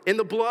power in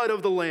the blood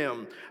of the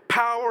Lamb.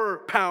 Power,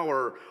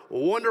 power,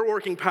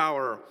 wonder-working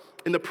power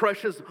in the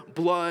precious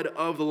blood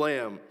of the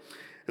Lamb.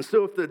 And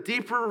so if the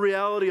deeper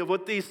reality of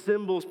what these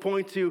symbols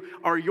point to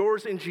are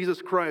yours in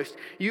Jesus Christ,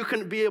 you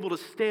can be able to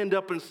stand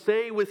up and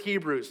say with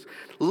Hebrews,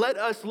 let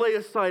us lay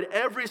aside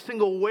every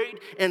single weight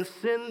and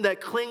sin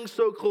that clings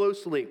so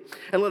closely,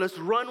 and let us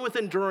run with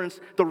endurance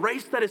the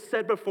race that is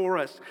set before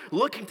us,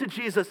 looking to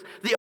Jesus,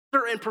 the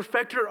author and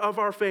perfecter of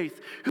our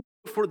faith, who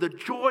for the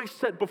joy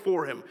set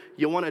before him.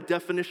 You want a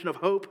definition of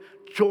hope?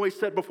 Joy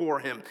set before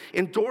him.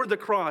 Endured the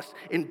cross,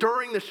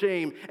 enduring the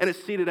shame, and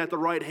is seated at the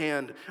right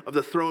hand of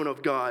the throne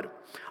of God.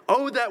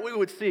 Oh, that we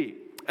would see,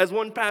 as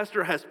one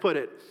pastor has put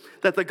it,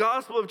 that the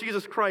gospel of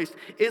Jesus Christ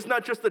is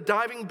not just the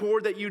diving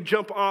board that you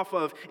jump off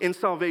of in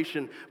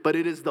salvation, but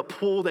it is the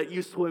pool that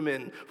you swim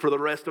in for the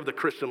rest of the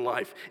Christian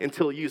life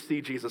until you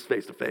see Jesus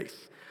face to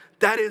face.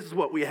 That is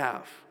what we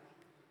have.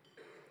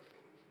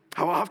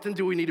 How often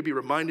do we need to be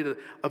reminded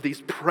of these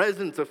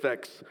present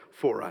effects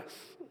for us?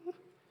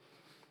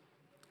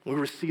 We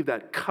receive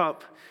that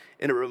cup,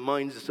 and it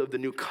reminds us of the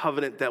new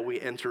covenant that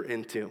we enter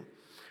into,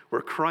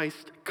 where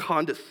Christ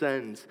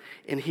condescends,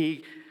 and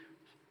he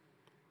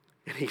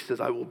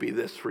says, I will be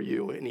this for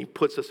you. And he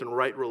puts us in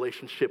right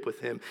relationship with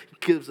him,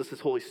 gives us his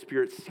Holy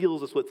Spirit,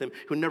 seals us with him,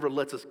 who never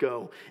lets us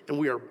go, and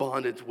we are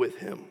bonded with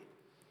him.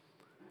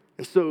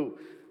 And so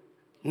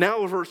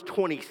now verse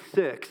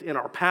 26 in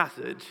our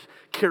passage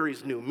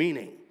carries new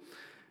meaning.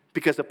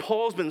 Because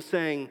Paul's been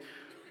saying,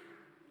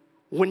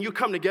 when you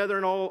come together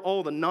and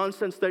all the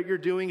nonsense that you're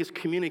doing is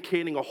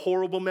communicating a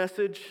horrible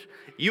message,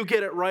 you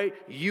get it right,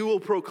 you will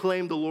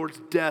proclaim the Lord's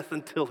death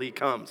until he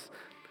comes.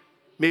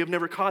 May have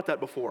never caught that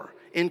before.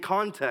 In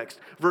context,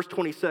 verse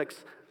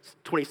 26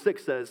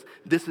 says,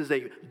 this is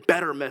a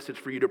better message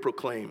for you to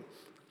proclaim,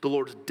 the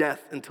Lord's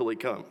death until he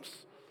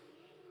comes.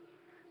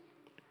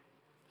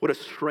 What a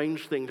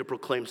strange thing to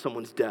proclaim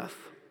someone's death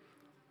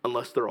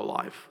unless they're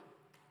alive.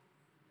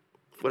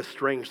 What a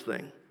strange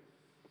thing.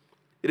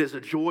 It is a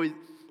joy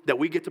that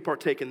we get to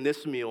partake in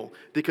this meal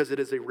because it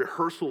is a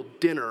rehearsal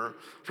dinner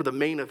for the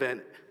main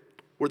event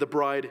where the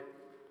bride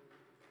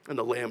and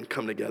the lamb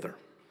come together.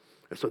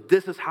 And so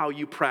this is how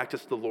you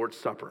practice the Lord's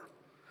Supper.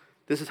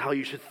 This is how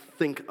you should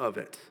think of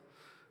it.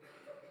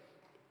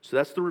 So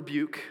that's the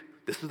rebuke.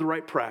 This is the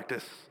right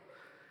practice.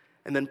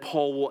 And then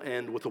Paul will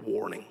end with a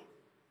warning.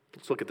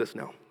 Let's look at this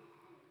now.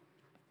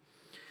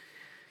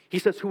 He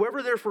says,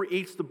 whoever therefore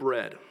eats the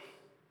bread,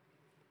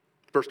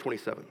 verse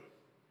 27,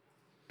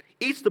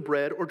 eats the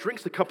bread or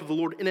drinks the cup of the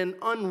Lord in an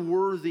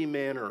unworthy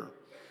manner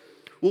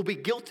will be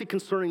guilty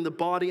concerning the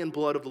body and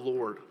blood of the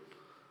Lord.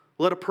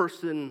 Let a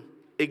person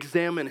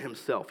examine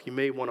himself. You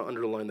may want to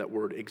underline that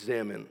word,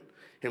 examine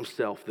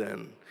himself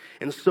then.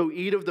 And so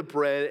eat of the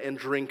bread and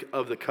drink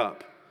of the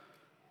cup.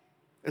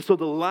 And so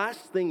the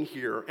last thing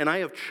here, and I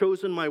have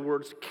chosen my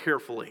words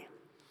carefully,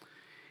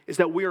 is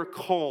that we are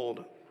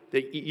called,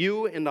 that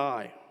you and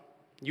I,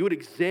 you would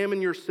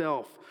examine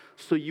yourself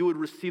so you would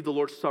receive the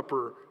Lord's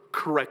Supper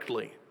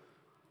correctly.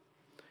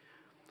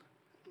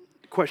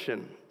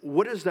 Question,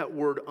 what does that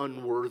word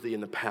unworthy in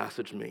the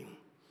passage mean?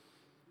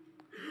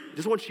 He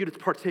just wants you to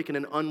partake in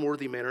an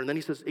unworthy manner, and then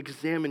he says,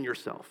 examine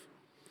yourself.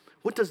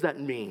 What does that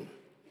mean?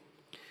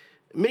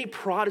 Many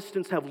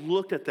Protestants have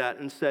looked at that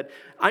and said,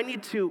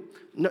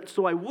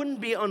 so I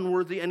wouldn't be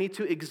unworthy, I need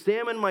to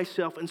examine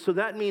myself. And so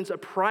that means a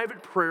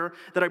private prayer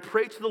that I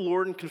pray to the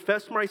Lord and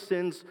confess my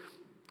sins.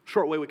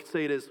 Short way we could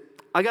say it is,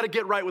 I got to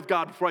get right with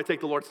God before I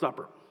take the Lord's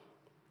Supper.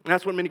 And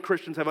that's what many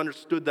Christians have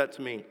understood that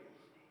to mean.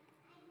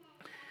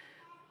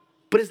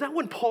 But is that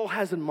what Paul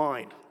has in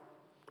mind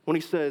when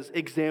he says,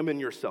 examine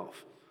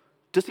yourself?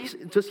 Does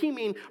he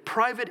mean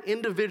private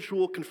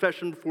individual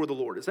confession before the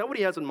Lord? Is that what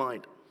he has in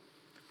mind?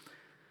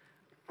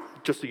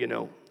 Just so you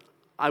know,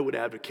 I would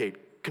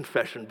advocate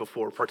confession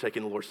before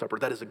partaking in the Lord's Supper.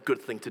 That is a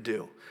good thing to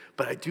do.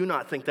 But I do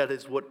not think that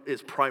is what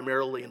is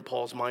primarily in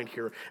Paul's mind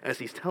here as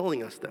he's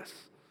telling us this.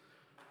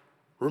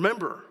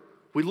 Remember,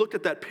 we looked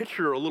at that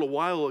picture a little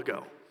while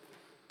ago.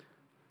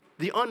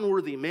 The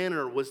unworthy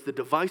manner was the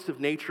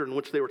divisive nature in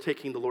which they were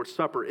taking the Lord's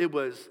Supper. It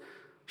was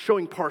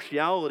showing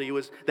partiality. It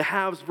was the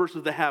haves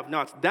versus the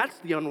have-nots. That's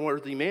the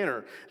unworthy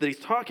manner that he's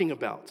talking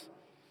about.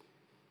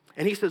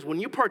 And he says,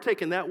 when you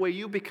partake in that way,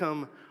 you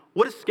become,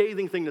 what a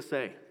scathing thing to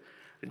say,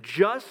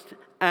 just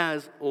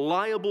as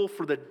liable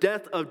for the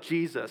death of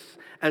Jesus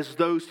as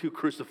those who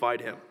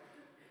crucified him.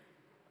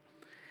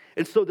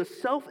 And so the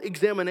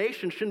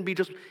self-examination shouldn't be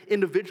just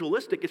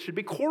individualistic, it should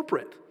be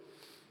corporate.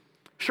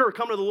 Sure,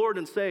 come to the Lord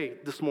and say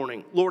this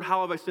morning, Lord,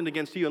 how have I sinned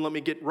against you? And let me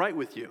get right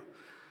with you.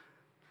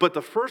 But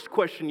the first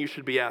question you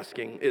should be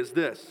asking is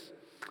this,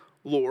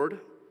 Lord,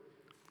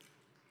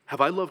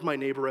 have I loved my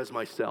neighbor as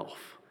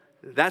myself?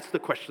 That's the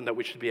question that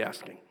we should be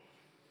asking.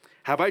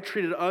 Have I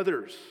treated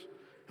others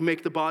who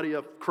make the body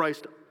of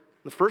Christ in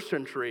the first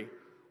century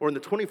or in the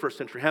 21st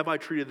century, have I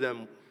treated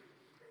them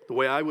the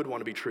way I would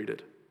want to be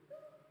treated?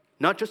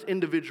 Not just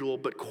individual,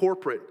 but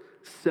corporate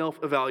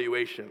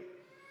self-evaluation.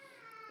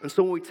 And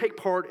so when we take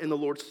part in the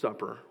Lord's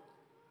Supper,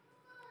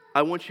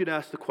 I want you to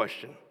ask the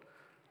question,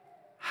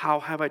 how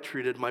have I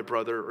treated my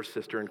brother or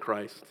sister in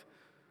Christ?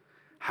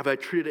 Have I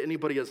treated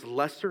anybody as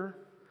lesser?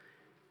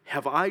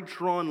 Have I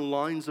drawn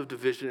lines of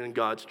division in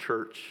God's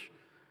church?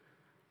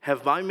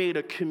 Have I made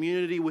a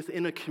community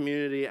within a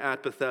community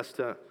at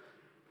Bethesda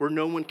where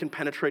no one can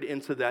penetrate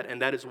into that,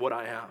 and that is what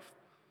I have?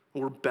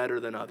 We're better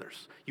than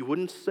others. You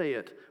wouldn't say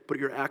it, but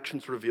your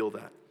actions reveal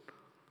that.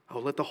 I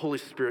will let the Holy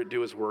Spirit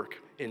do his work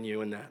in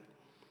you in that.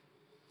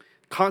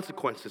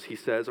 Consequences, he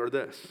says, are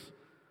this.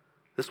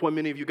 This is why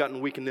many of you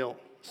gotten weak and ill.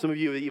 Some of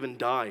you have even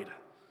died.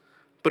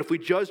 But if we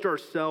judged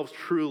ourselves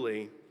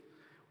truly,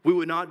 we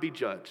would not be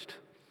judged.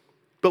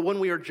 But when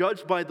we are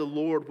judged by the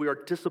Lord, we are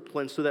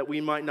disciplined so that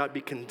we might not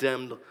be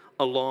condemned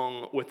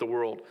along with the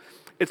world.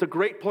 It's a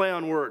great play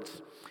on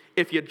words.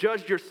 If you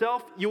judged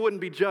yourself, you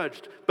wouldn't be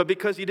judged. But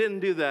because you didn't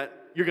do that,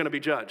 you're going to be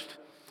judged.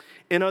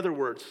 In other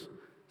words,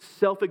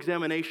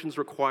 self-examination is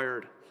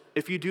required.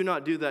 If you do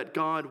not do that,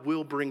 God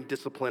will bring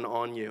discipline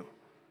on you.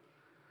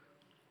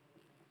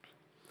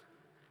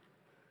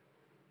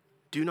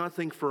 Do not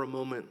think for a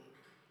moment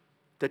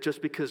that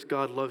just because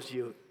God loves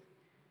you,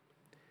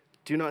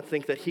 do not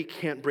think that he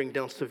can't bring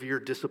down severe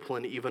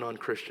discipline even on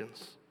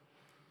Christians.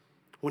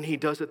 When he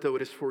does it, though,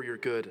 it is for your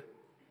good.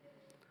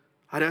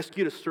 I'd ask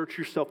you to search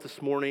yourself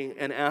this morning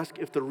and ask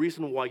if the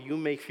reason why you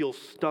may feel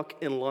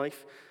stuck in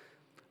life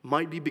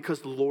might be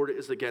because the Lord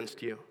is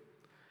against you.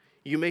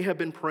 You may have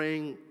been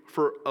praying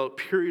for a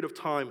period of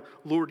time,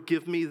 Lord,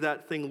 give me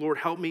that thing. Lord,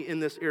 help me in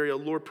this area.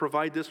 Lord,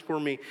 provide this for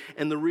me.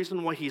 And the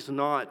reason why he's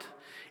not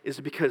is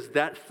because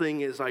that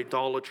thing is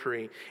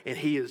idolatry, and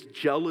he is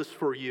jealous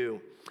for you,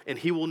 and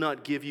he will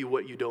not give you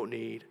what you don't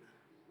need.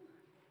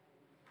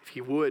 If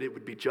he would, it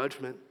would be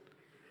judgment.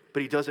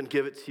 But he doesn't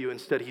give it to you.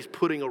 Instead, he's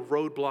putting a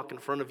roadblock in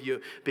front of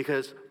you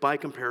because, by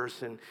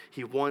comparison,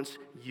 he wants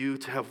you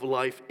to have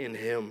life in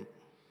him.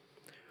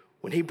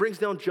 When he brings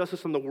down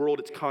justice on the world,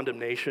 it's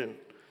condemnation.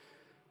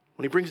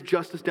 When he brings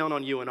justice down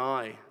on you and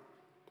I,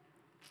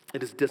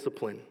 it is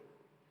discipline.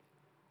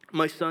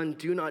 My son,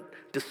 do not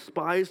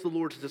despise the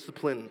Lord's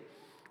discipline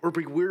or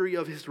be weary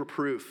of his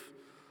reproof.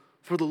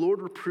 For the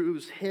Lord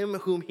reproves him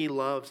whom he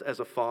loves as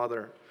a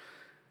father,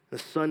 the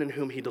son in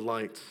whom he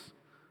delights.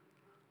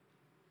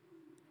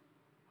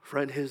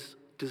 Friend, his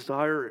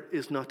desire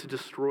is not to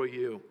destroy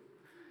you.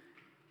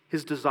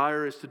 His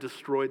desire is to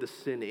destroy the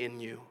sin in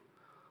you.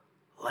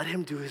 Let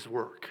him do his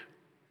work.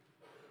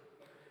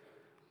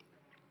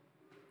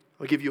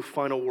 I'll give you a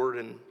final word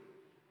and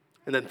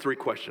then 3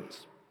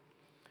 questions.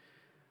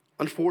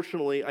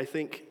 Unfortunately, I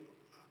think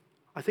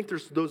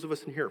there's those of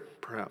us in here,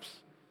 perhaps,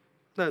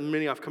 that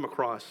many I've come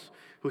across,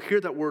 who hear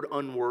that word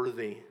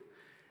unworthy,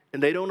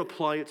 and they don't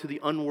apply it to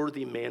the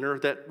unworthy manner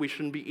that we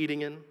shouldn't be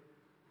eating in,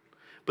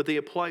 but they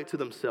apply it to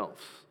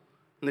themselves.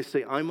 And they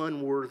say, I'm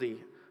unworthy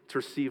to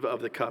receive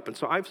of the cup. And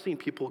so I've seen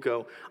people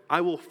go,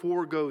 I will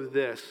forego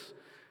this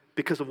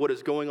because of what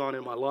is going on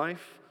in my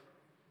life,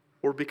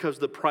 or because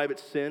of the private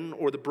sin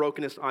or the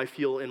brokenness I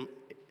feel in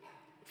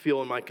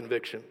my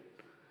conviction.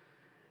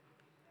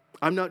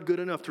 I'm not good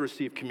enough to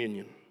receive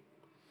communion.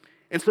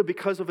 And so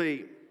because of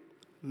a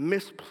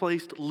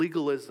misplaced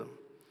legalism,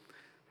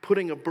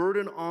 putting a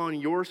burden on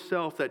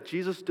yourself that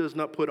Jesus does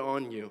not put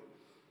on you,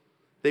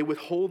 they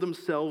withhold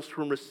themselves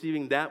from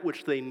receiving that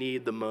which they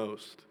need the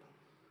most.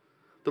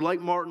 They're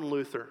like Martin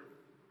Luther.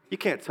 You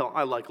can't tell,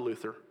 I like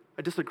Luther.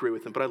 I disagree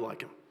with him, but I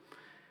like him.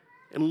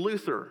 And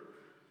Luther,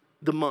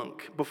 the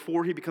monk,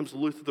 before he becomes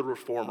Luther the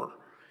Reformer,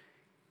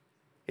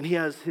 and he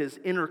has his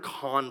inner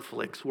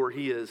conflicts where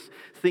he is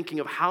thinking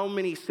of how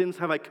many sins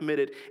have I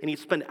committed, and he'd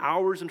spend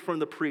hours in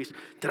front of the priest.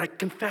 Did I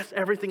confess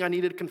everything I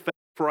needed to confess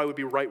before I would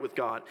be right with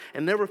God?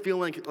 And never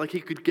feeling like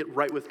he could get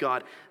right with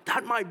God.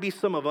 That might be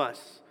some of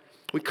us.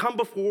 We come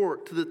before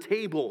to the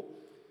table,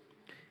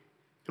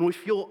 and we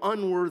feel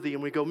unworthy,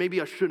 and we go,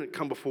 maybe I shouldn't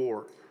come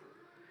before.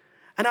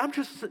 And I'm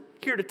just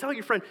here to tell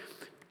you, friend,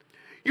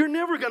 you're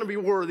never going to be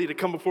worthy to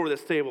come before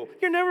this table.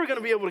 You're never going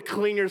to be able to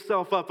clean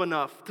yourself up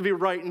enough to be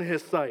right in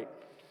his sight.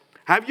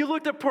 Have you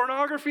looked at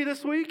pornography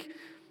this week?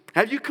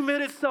 Have you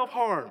committed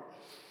self-harm?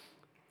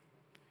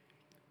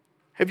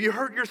 Have you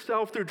hurt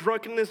yourself through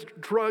drunkenness,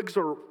 drugs,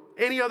 or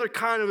any other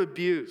kind of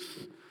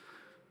abuse?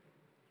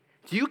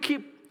 Do you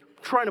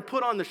keep trying to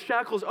put on the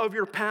shackles of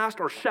your past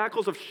or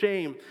shackles of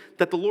shame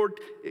that the Lord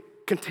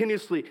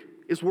continuously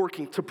is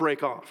working to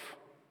break off?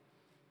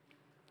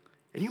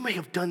 And you may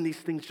have done these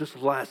things just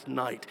last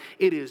night.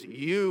 It is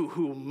you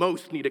who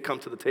most need to come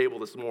to the table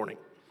this morning.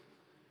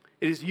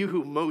 It is you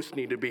who most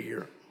need to be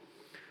here.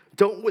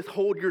 Don't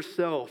withhold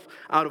yourself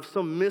out of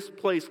some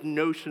misplaced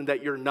notion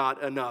that you're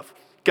not enough.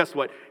 Guess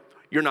what?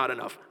 You're not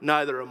enough.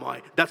 Neither am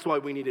I. That's why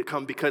we need to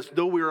come, because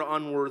though we are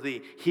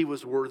unworthy, he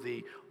was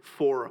worthy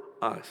for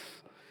us.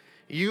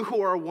 You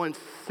who are once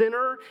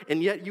sinner,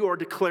 and yet you are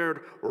declared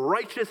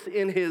righteous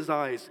in his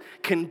eyes,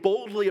 can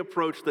boldly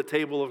approach the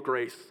table of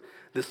grace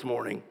this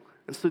morning.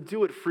 And so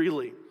do it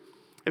freely.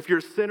 If you're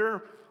a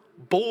sinner,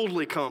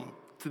 boldly come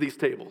to these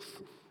tables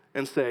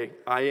and say,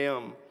 I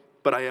am,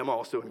 but I am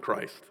also in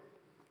Christ.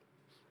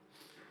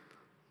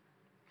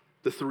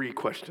 The three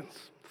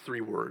questions,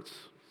 3 words.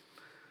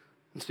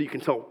 And so you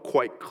can tell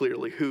quite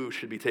clearly who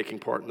should be taking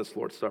part in this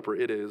Lord's Supper.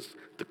 It is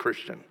the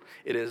Christian.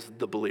 It is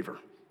the believer.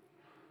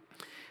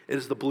 It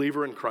is the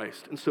believer in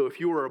Christ. And so if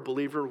you are a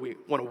believer, we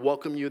want to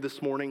welcome you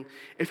this morning.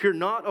 If you're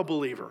not a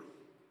believer,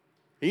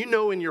 and you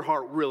know in your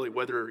heart really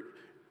whether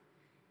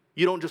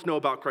you don't just know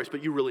about Christ,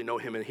 but you really know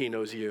him and he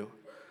knows you,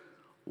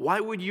 why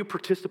would you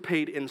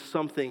participate in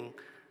something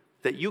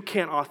that you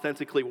can't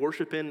authentically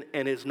worship in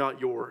and is not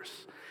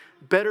yours?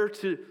 Better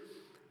to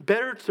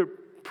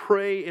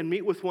pray and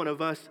meet with one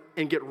of us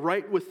and get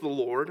right with the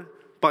Lord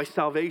by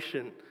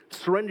salvation,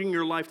 surrendering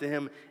your life to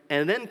him,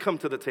 and then come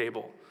to the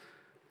table,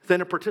 than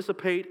to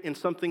participate in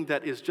something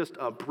that is just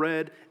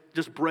bread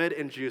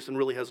and juice and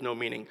really has no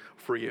meaning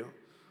for you.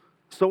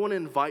 So I want to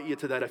invite you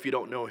to that if you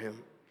don't know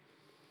him.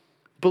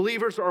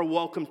 Believers are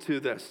welcome to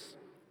this.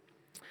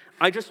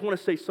 I just want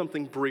to say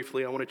something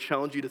briefly I want to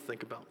challenge you to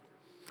think about.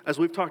 As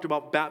we've talked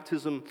about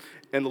baptism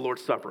and the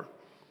Lord's Supper.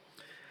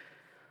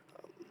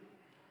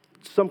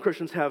 Some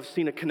Christians have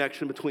seen a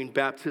connection between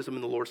baptism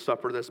and the Lord's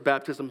Supper, this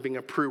baptism being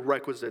a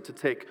prerequisite to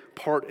take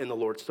part in the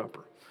Lord's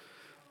Supper.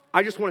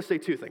 I just want to say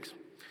 2 things.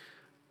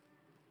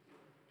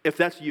 If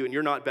that's you and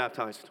you're not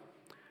baptized,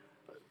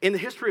 in the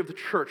history of the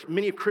church,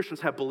 many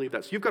Christians have believed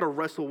that. So you've got to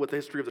wrestle with the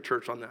history of the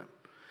church on that.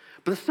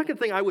 But the second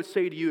thing I would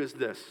say to you is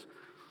this.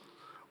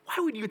 Why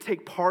would you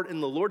take part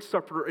in the Lord's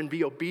Supper and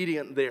be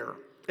obedient there?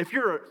 If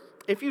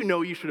you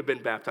know you should have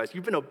been baptized,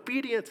 you've been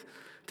obedient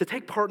to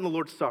take part in the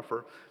Lord's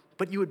Supper,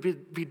 but you would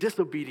be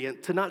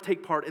disobedient to not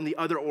take part in the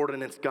other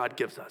ordinance God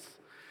gives us.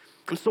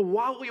 And so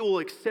while we will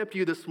accept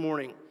you this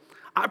morning,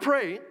 I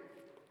pray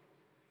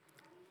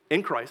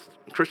in Christ,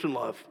 in Christian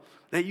love,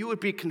 that you would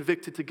be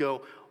convicted to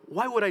go,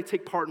 why would I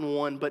take part in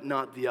one but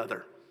not the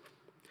other?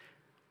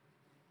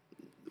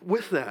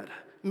 With that,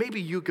 maybe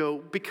you go,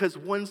 because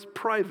one's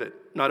private.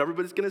 Not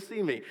everybody's going to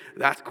see me.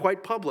 That's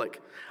quite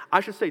public.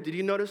 I should say, did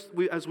you notice,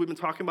 as we've been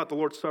talking about the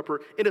Lord's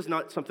Supper, it is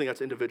not something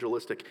that's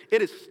individualistic.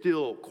 It is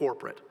still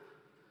corporate.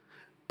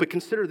 But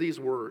consider these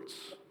words.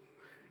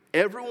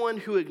 Everyone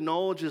who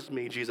acknowledges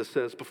me, Jesus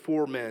says,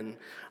 before men,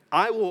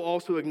 I will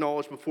also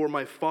acknowledge before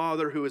my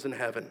Father who is in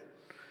heaven.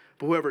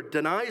 But whoever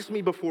denies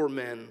me before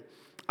men,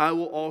 I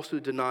will also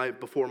deny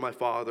before my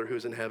Father who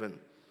is in heaven.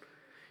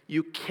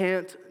 You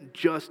can't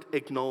just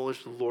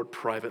acknowledge the Lord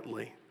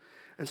privately.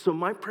 And so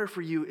my prayer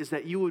for you is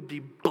that you would be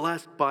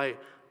blessed by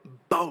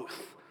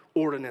both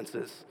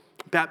ordinances,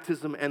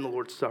 baptism and the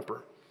Lord's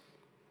Supper.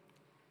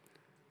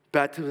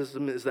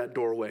 Baptism is that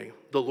doorway.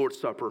 The Lord's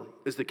Supper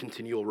is the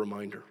continual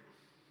reminder.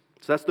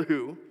 So that's the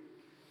who.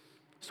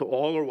 So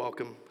all are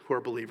welcome who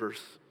are believers.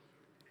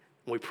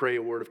 And we pray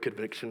a word of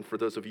conviction for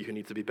those of you who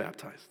need to be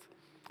baptized.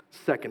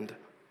 Second,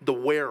 the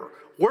where.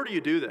 Where do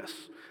you do this?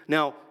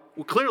 Now,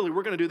 clearly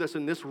we're going to do this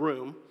in this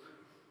room.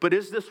 But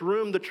is this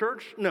room the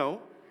church?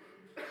 No.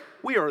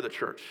 We are the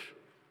church.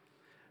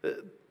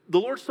 The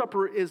Lord's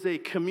Supper is a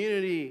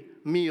community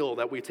meal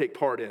that we take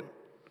part in.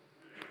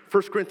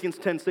 1 Corinthians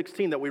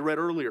 10:16 that we read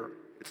earlier,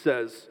 it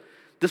says,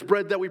 this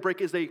bread that we break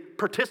is a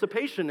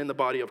participation in the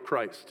body of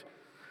Christ.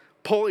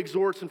 Paul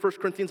exhorts in 1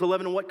 Corinthians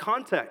 11 in what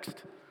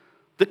context?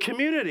 The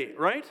community,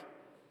 right?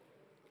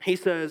 He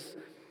says,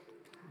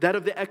 that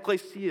of the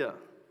ecclesia,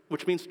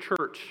 which means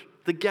church,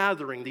 the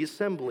gathering, the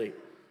assembly.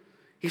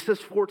 He says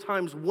 4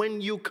 times, when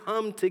you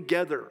come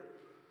together.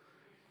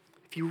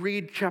 If you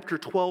read chapter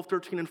 12,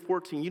 13, and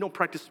 14, you don't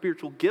practice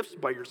spiritual gifts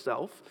by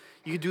yourself.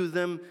 You do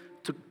them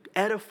to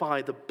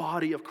edify the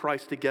body of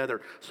Christ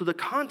together. So the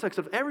context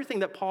of everything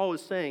that Paul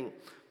is saying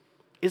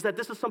is that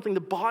this is something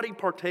the body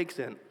partakes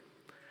in.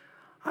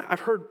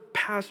 I've heard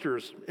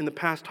pastors in the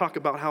past talk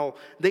about how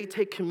they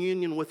take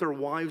communion with their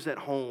wives at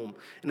home,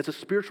 and it's a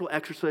spiritual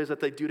exercise that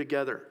they do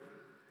together.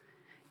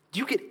 Do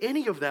you get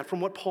any of that from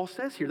what Paul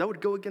says here? That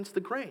would go against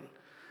the grain.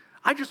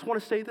 I just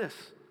want to say this.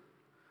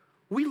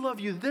 We love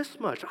you this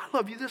much. I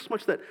love you this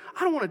much that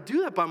I don't want to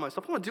do that by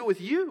myself. I want to do it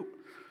with you.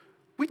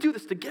 We do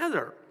this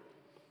together.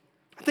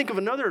 I think of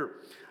another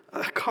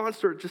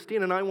concert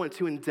Justine and I went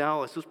to in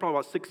Dallas. This was probably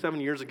about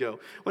 6-7 years ago.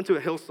 Went to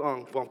a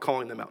Hillsong, well, I'm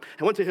calling them out.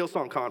 I went to a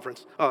Hillsong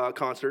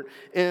concert,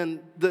 and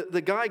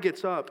the guy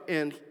gets up,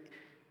 and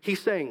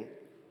he's saying,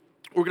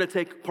 we're going to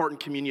take part in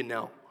communion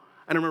now.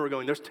 And I remember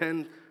going, there's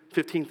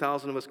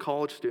 15,000 of us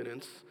college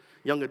students,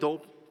 young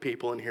adult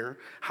people in here.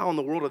 How in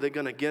the world are they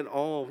going to get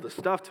all the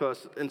stuff to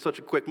us in such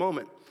a quick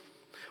moment?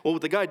 Well,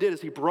 what the guy did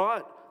is he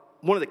brought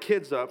one of the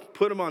kids up,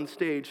 put him on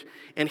stage,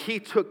 and he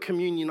took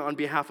communion on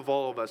behalf of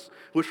all of us,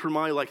 which for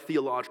my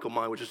theological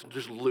mind was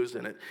just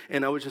losing it.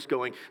 And I was just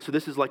going, so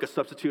this is like a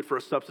substitute for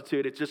a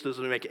substitute. It just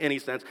doesn't make any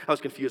sense. I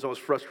was confused. I was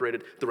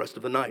frustrated the rest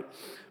of the night.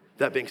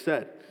 That being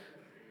said,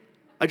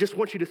 I just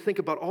want you to think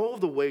about all of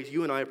the ways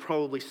you and I have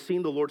probably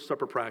seen the Lord's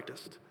Supper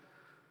practiced.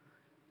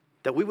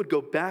 That we would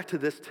go back to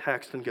this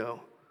text and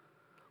go,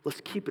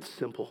 let's keep it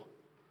simple.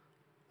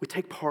 We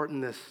take part in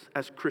this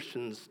as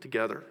Christians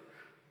together.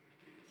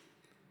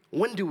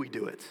 When do we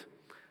do it?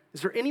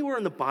 Is there anywhere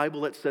in the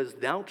Bible that says,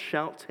 thou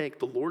shalt take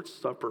the Lord's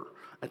Supper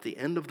at the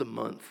end of the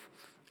month,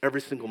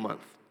 every single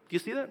month? Do you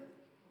see that?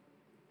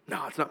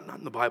 No, it's not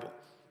in the Bible.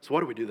 So why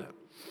do we do that?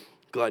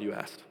 Glad you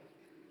asked.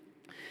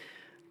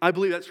 I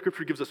believe that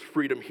scripture gives us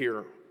freedom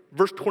here.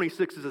 Verse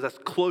 26 is as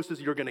close as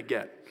you're going to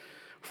get.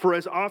 For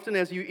as often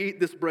as you eat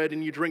this bread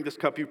and you drink this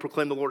cup, you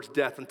proclaim the Lord's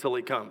death until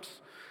he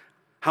comes.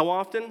 How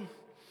often?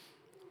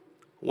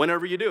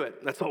 Whenever you do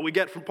it. That's all we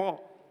get from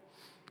Paul.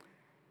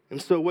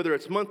 And so whether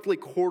it's monthly,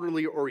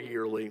 quarterly, or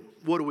yearly,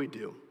 what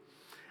do?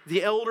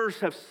 The elders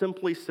have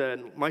simply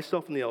said,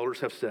 myself and the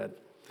elders have said,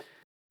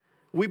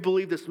 we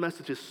believe this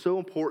message is so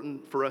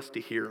important for us to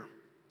hear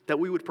that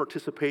we would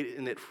participate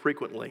in it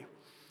frequently.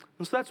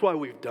 And so that's why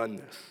we've done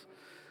this.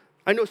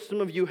 I know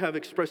some of you have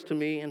expressed to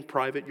me in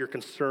private your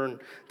concern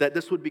that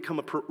this would become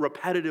a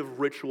repetitive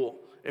ritual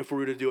if we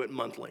were to do it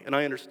monthly, and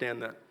I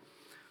understand that.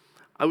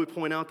 I would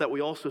point out that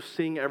we also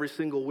sing every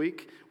single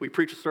week. We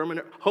preach a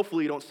sermon.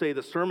 Hopefully you don't say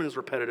the sermon is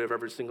repetitive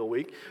every single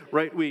week,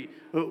 right? We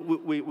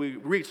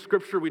read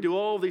scripture. We do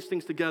all these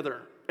things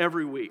together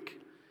every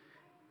week.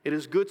 It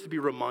is good to be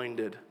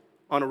reminded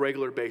on a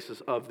regular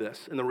basis of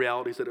this and the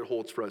realities that it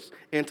holds for us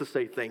and to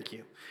say thank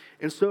you.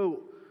 And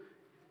so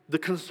the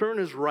concern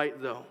is right,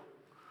 though.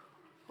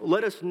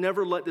 Let us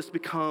never let this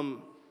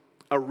become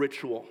a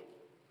ritual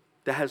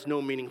that has no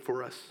meaning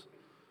for us.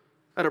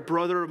 I had a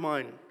brother of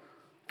mine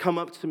come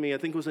up to me, I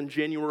think it was in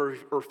January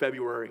or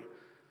February,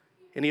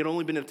 and he had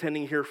only been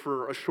attending here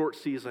for a short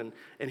season,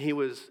 and he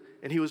was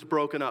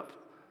broken up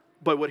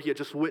by what he had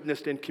just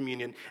witnessed in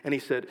communion. And he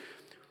said,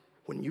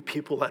 when you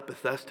people at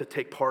Bethesda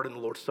take part in the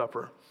Lord's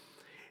Supper,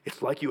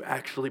 it's like you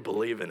actually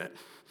believe in it.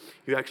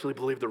 You actually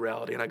believe the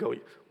reality. And I go,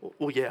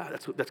 well, yeah,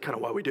 that's kind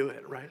of why we do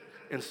it, right?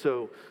 And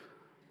so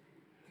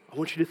I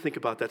want you to think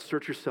about that.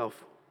 Search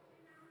yourself.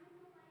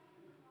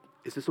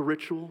 Is this a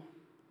ritual,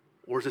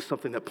 or is this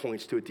something that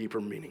points to a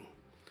deeper meaning?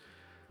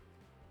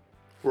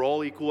 We're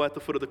all equal at the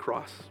foot of the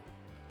cross.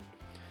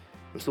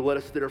 And so let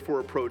us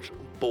therefore approach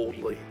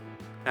boldly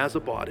as a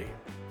body,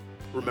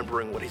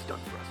 remembering what he's done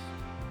for us.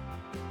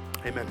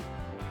 Amen.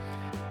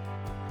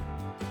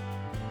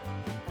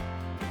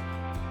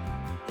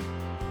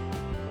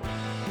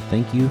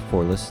 Thank you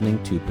for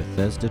listening to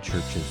Bethesda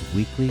Church's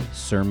weekly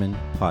sermon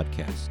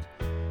podcast.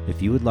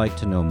 If you would like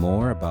to know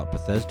more about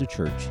Bethesda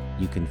Church,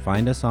 you can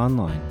find us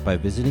online by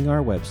visiting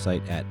our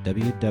website at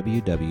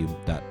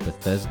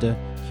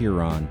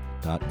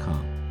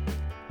www.bethesdahuron.com.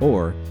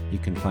 Or you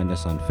can find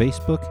us on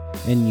Facebook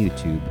and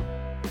YouTube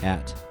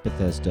at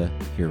Bethesda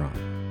Huron.